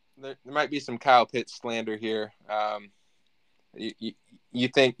 there might be some Kyle Pitts slander here. You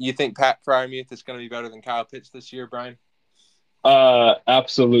think Pat Freiermuth is going to be better than Kyle Pitts this year, Brian?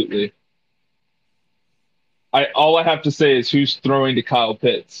 Absolutely. All I have to say is who's throwing to Kyle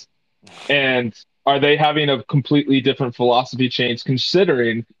Pitts, and are they having a completely different philosophy change?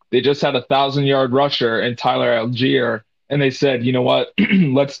 Considering they just had 1,000-yard rusher and Tyler Algier, and they said, you know what,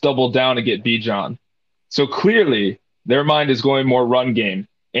 let's double down and get Bijan. So clearly, their mind is going more run game,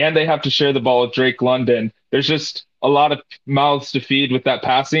 and they have to share the ball with Drake London. There's just a lot of mouths to feed with that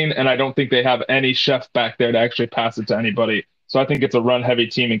passing, and I don't think they have any chef back there to actually pass it to anybody. So I think it's a run-heavy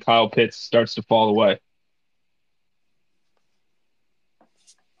team, and Kyle Pitts starts to fall away.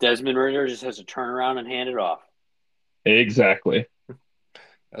 Desmond Ridder just has to turn around and hand it off. Exactly.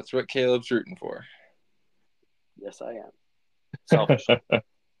 That's what Caleb's rooting for. Yes, I am. Selfish.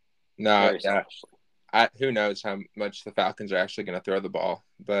 No, yeah. Who knows how much the Falcons are actually going to throw the ball.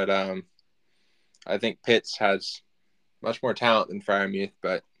 But I think Pitts has much more talent than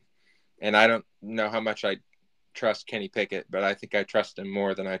Freiermuth. And I don't know how much I trust Kenny Pickett, but I think I trust him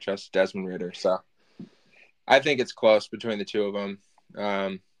more than I trust Desmond Ridder. So I think it's close between the two of them.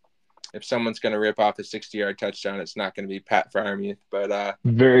 If someone's going to rip off a 60-yard touchdown, it's not going to be Pat Freiermuth. But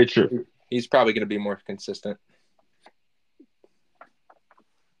very true. He's probably going to be more consistent.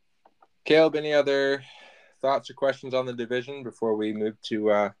 Caleb, any other thoughts or questions on the division before we move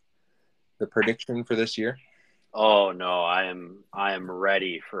to the prediction for this year? Oh no, I am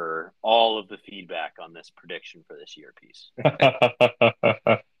ready for all of the feedback on this prediction for this year piece.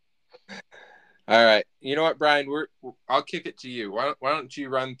 All right. You know what, Brian? I'll kick it to you. Why don't you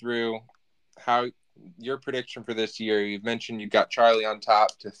run through how your prediction for this year? You've mentioned you got Charlie on top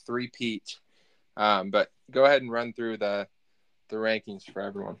to three-peat, but go ahead and run through the rankings for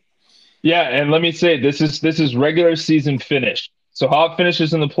everyone. Yeah, and let me say this is regular season finish. So how it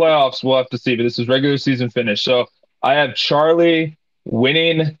finishes in the playoffs, we'll have to see. But this is regular season finish. So I have Charlie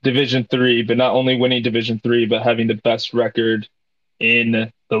winning Division 3, but not only winning Division 3, but having the best record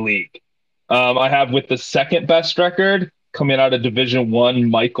in the league. I have with the second best record coming out of Division 1,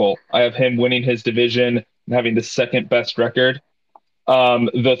 Michael. I have him winning his division and having the second best record.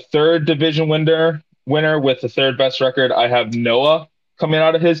 The third division winner with the third best record, I have Noah coming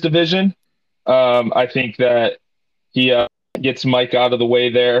out of his division. I think that he gets Mike out of the way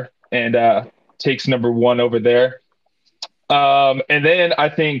there and takes number 1 over there. And then I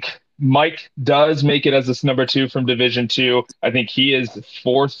think Mike does make it as this number 2 from Division 2. I think he is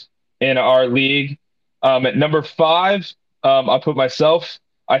 4th in our league. At number 5, I'll put myself.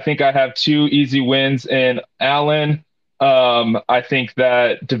 I think I have 2 easy wins in Allen. I think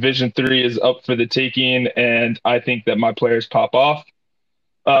that Division 3 is up for the taking, and I think that my players pop off.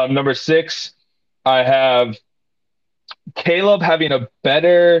 Number 6, I have Caleb having a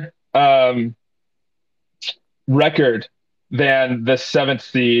better record than the 7th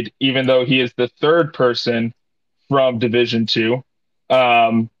seed, even though he is the 3rd person from Division 2.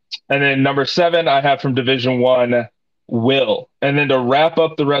 And then number 7, I have from Division 1, Will. And then to wrap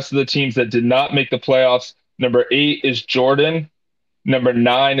up the rest of the teams that did not make the playoffs, number 8 is Jordan. Number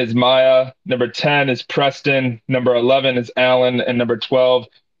 9 is Maya. Number 10 is Preston. Number 11 is Allen. And number 12,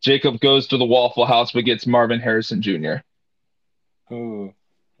 Jacob goes to the Waffle House but gets Marvin Harrison Jr. Ooh.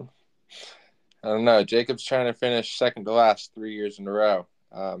 I don't know. Jacob's trying to finish second to last 3 years in a row.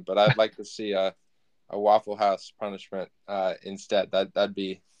 But I'd like to see a Waffle House punishment instead. That'd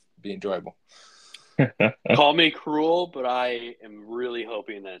be enjoyable. Call me cruel, but I am really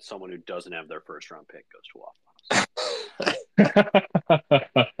hoping that someone who doesn't have their first round pick goes to Waffle House.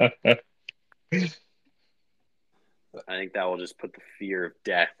 I think that will just put the fear of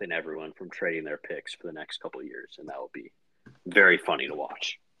death in everyone from trading their picks for the next couple of years, and that will be very funny to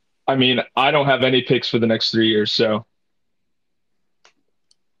watch. I mean, I don't have any picks for the next 3 years, so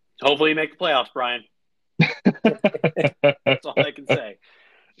hopefully you make the playoffs, Brian. That's all I can say.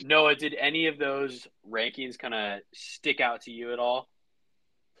 Noah, did any of those rankings kind of stick out to you at all?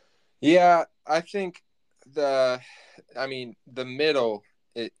 Yeah, I think the middle.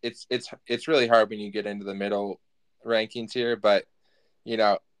 It's really hard when you get into the middle rankings here, but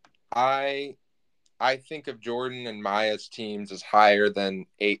I think of Jordan and Maya's teams as higher than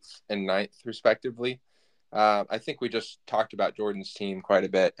 8th and 9th, respectively. I think we just talked about Jordan's team quite a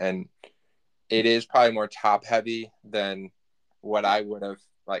bit, and it is probably more top heavy than what I would have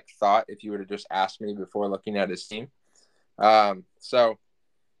thought if you would have just asked me before looking at his team. So,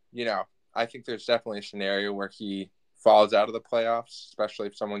 I think there's definitely a scenario where he falls out of the playoffs, especially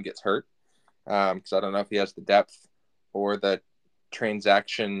if someone gets hurt. Because I don't know if he has the depth or the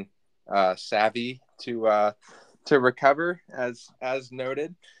transaction savvy to recover, as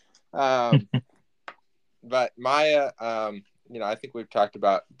noted. But Maya, I think we've talked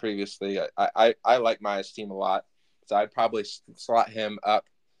about previously. I like Maya's team a lot, so I'd probably slot him up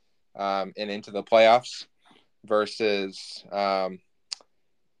and into the playoffs versus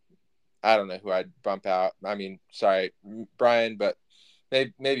I don't know who I'd bump out. I mean, sorry, Brian, but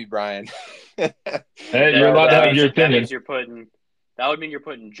maybe Brian. Hey, you're allowed to have your opinion. That would mean you're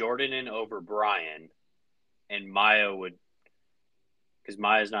putting Jordan in over Brian, and Maya would, because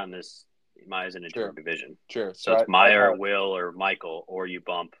Maya's not in this. Maya's in a different division. Sure. So it's Maya or Will or Michael, or you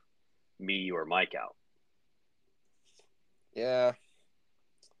bump me or Mike out. Yeah.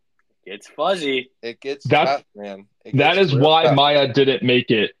 It's fuzzy. It gets tough, man. That is why tough. Maya didn't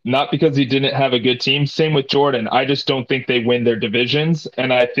make it. Not because he didn't have a good team. Same with Jordan. I just don't think they win their divisions.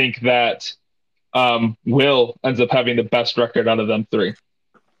 And I think that Will ends up having the best record out of them three.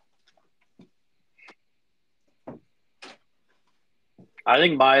 I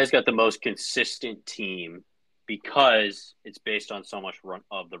think Maya's got the most consistent team because it's based on so much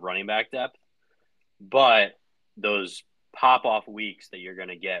of the running back depth. But those pop-off weeks that you're going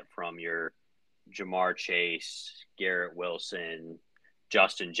to get from your Jamar Chase, Garrett Wilson,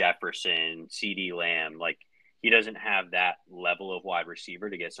 Justin Jefferson, CeeDee Lamb, he doesn't have that level of wide receiver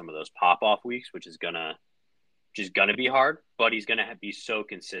to get some of those pop-off weeks, which is gonna be hard, but he's going to be so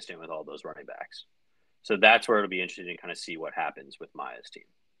consistent with all those running backs. So that's where it'll be interesting to kind of see what happens with Maya's team.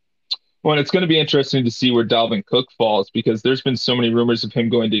 Well, it's going to be interesting to see where Dalvin Cook falls because there's been so many rumors of him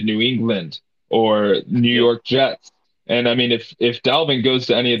going to New England or New York Jets. And I mean, if Dalvin goes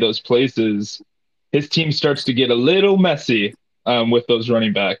to any of those places, his team starts to get a little messy with those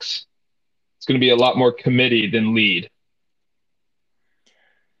running backs. It's going to be a lot more committee than lead.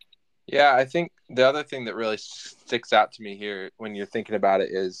 Yeah, I think the other thing that really sticks out to me here when you're thinking about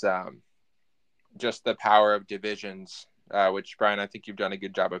it is just the power of divisions, which, Brian, I think you've done a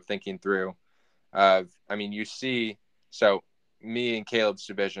good job of thinking through. You see, so me and Caleb's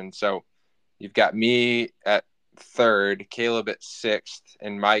division. So you've got me at 3rd, Caleb at 6th,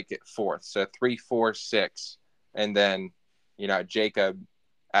 and Mike at 4th. So 3, 4, 6, and then Jacob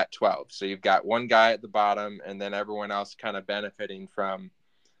at 12. So you've got one guy at the bottom, and then everyone else kind of benefiting from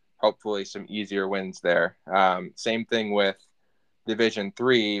hopefully some easier wins there. Same thing with Division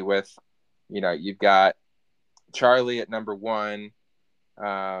 3 with you've got Charlie at number 1,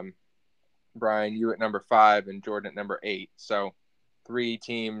 Brian, you at number 5, and Jordan at number 8. So 3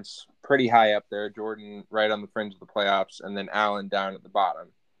 teams pretty high up there. Jordan right on the fringe of the playoffs, and then Allen down at the bottom.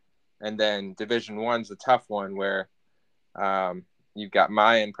 And then Division 1's the tough one where you've got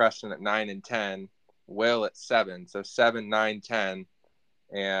Maya and Preston at 9 and 10, Will at 7. So 7, 9, 10,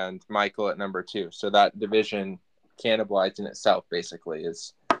 and Michael at number 2. So that division cannibalizing itself basically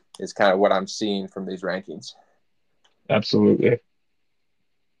is kind of what I'm seeing from these rankings. Absolutely.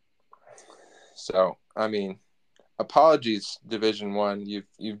 So, apologies, Division 1. You've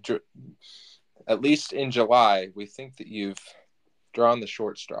at least in July, we think that you've drawn the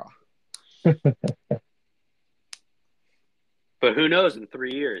short straw. But who knows in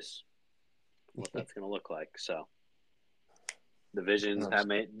 3 years what that's going to look like. So division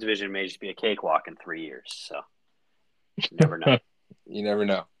may just be a cakewalk in 3 years. So you never know. You never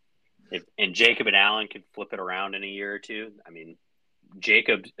know. And Jacob and Allen could flip it around in a year or two. I mean,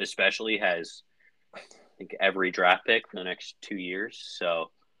 Jacob especially has, I think, every draft pick for the next 2 years.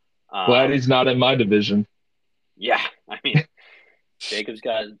 So glad he's not in my division. Yeah, I mean, Jacob's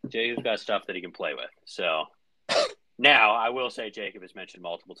got stuff that he can play with. So now I will say Jacob has mentioned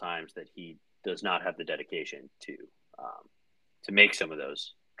multiple times that he does not have the dedication to make some of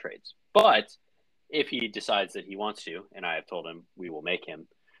those trades. But if he decides that he wants to, and I have told him we will make him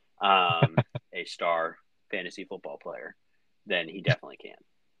a star fantasy football player, then he definitely can.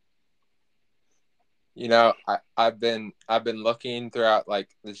 You know, I've been looking throughout like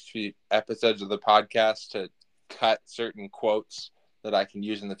these few episodes of the podcast to cut certain quotes that I can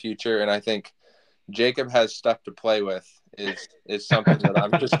use in the future, and I think Jacob has stuff to play with is something that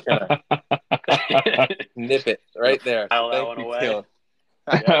I'm just gonna nip it right there. File So that one thank you, away. Caleb.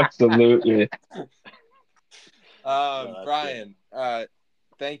 Absolutely. Brian,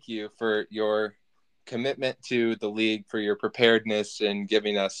 thank you for your commitment to the league, for your preparedness, and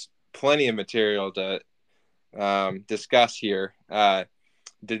giving us plenty of material to discuss here.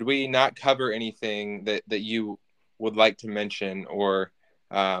 Did we not cover anything that you would like to mention, or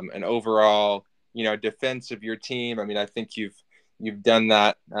an overall, defense of your team? I mean, I think you've done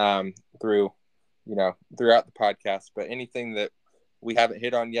that through, throughout the podcast, but anything that we haven't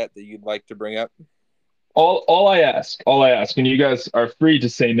hit on yet that you'd like to bring up? All I ask, and you guys are free to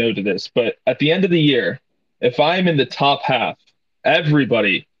say no to this, but at the end of the year, if I'm in the top half,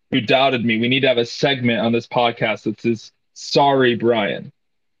 everybody who doubted me, we need to have a segment on this podcast that says, "Sorry, Brian."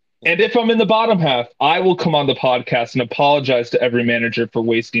 And if I'm in the bottom half, I will come on the podcast and apologize to every manager for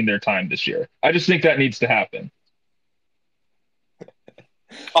wasting their time this year. I just think that needs to happen.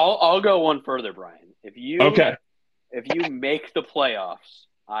 I'll go one further, Brian. If you make the playoffs,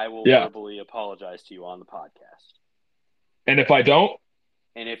 I will verbally apologize to you on the podcast. And if I don't?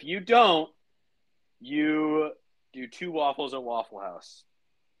 And if you don't, you do 2 waffles at Waffle House.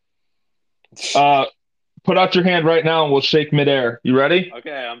 Put out your hand right now and we'll shake midair. You ready?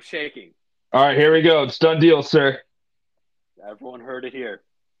 Okay, I'm shaking. All right, here we go. It's done deal, sir. Everyone heard it here.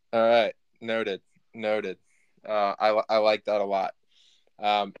 All right. Noted. I like that a lot.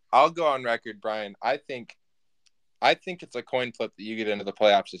 I'll go on record, Brian. I think it's a coin flip that you get into the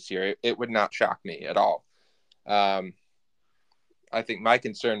playoffs this year. It would not shock me at all. I think my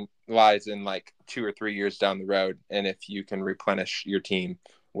concern lies in like 2 or 3 years down the road, and if you can replenish your team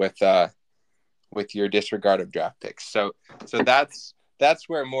with your disregard of draft picks. So that's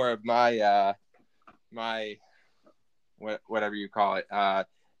where more of my whatever you call it,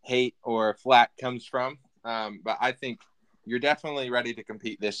 hate or flack comes from. But I think you're definitely ready to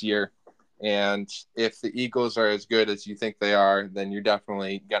compete this year. And if the Eagles are as good as you think they are, then you're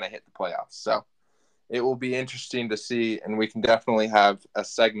definitely going to hit the playoffs. So it will be interesting to see, and we can definitely have a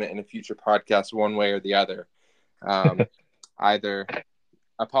segment in a future podcast one way or the other, either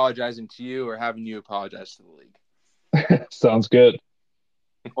apologizing to you or having you apologize to the league. Sounds good.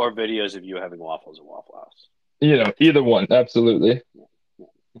 Or videos of you having waffles at Waffle House. Either one. Absolutely.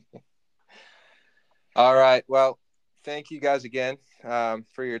 All right. Well, thank you guys again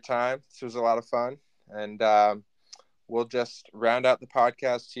for your time. This was a lot of fun. And we'll just round out the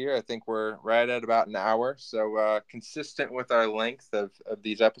podcast here. I think we're right at about an hour. So consistent with our length of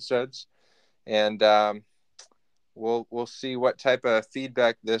these episodes. And we'll see what type of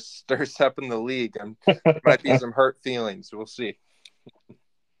feedback this stirs up in the league. And might be some hurt feelings. We'll see.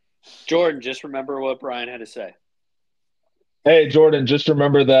 Jordan, just remember what Brian had to say. Hey, Jordan, just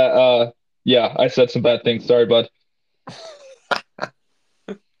remember that, I said some bad things. Sorry, bud.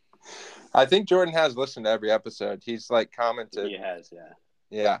 I think Jordan has listened to every episode. He's like commented. He has, yeah.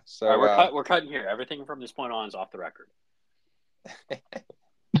 Yeah. So right, we're cutting here. Everything from this point on is off the record.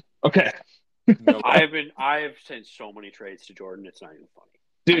 Okay. No, I've sent so many trades to Jordan. It's not even funny.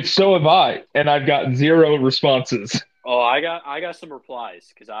 Dude, so have I, and I've got 0 responses. Oh, I got some replies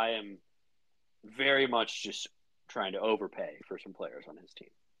because I am very much just trying to overpay for some players on his team.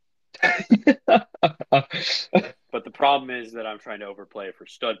 But the problem is that I'm trying to overpay for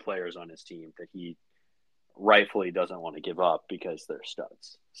stud players on his team that he rightfully doesn't want to give up because they're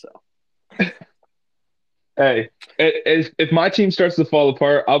studs. So, hey, if my team starts to fall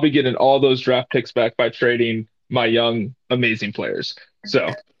apart, I'll be getting all those draft picks back by trading my young, amazing players. So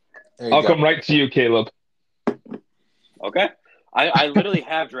I'll come right to you, Caleb. Okay. I literally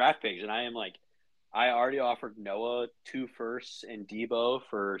have draft picks, and I am like, I already offered Noah 2 firsts and Debo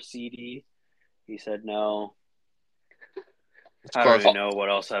for CD. He said no. I don't even know what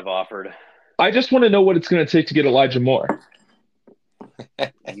else I've offered. I just want to know what it's going to take to get Elijah Moore.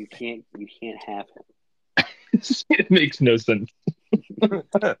 You can't have him. It makes no sense.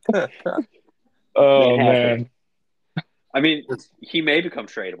 Oh, man. I mean, he may become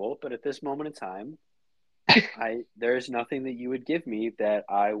tradable, but at this moment in time, there is nothing that you would give me that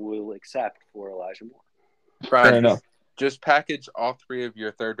I will accept for Elijah Moore. Brian, just package all 3 of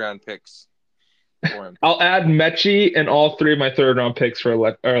your 3rd-round picks for him. I'll add Mechie and all 3 of my 3rd-round picks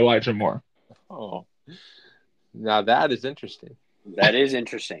for Elijah Moore. Oh, now that is interesting. That is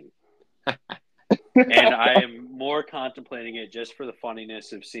interesting. And I am more contemplating it just for the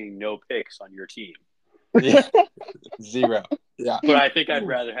funniness of seeing no picks on your team. Yeah. 0. Yeah. But I think I'd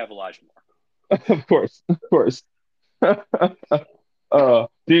rather have Elijah Moore. Of course.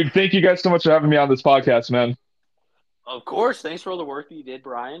 Dude, thank you guys so much for having me on this podcast, man. Of course. Thanks for all the work that you did,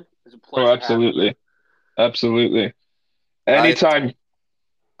 Brian. It was a Oh, pleasure. absolutely. Absolutely. Anytime.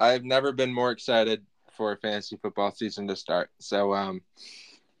 I've never been more excited for fantasy football season to start. So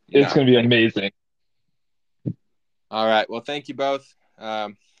It's going to be amazing. All right. Well, thank you both.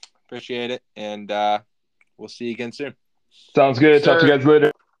 Appreciate it. And we'll see you again soon. Sounds good. Talk to you guys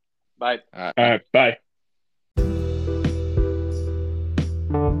later. Bye. All right. Bye.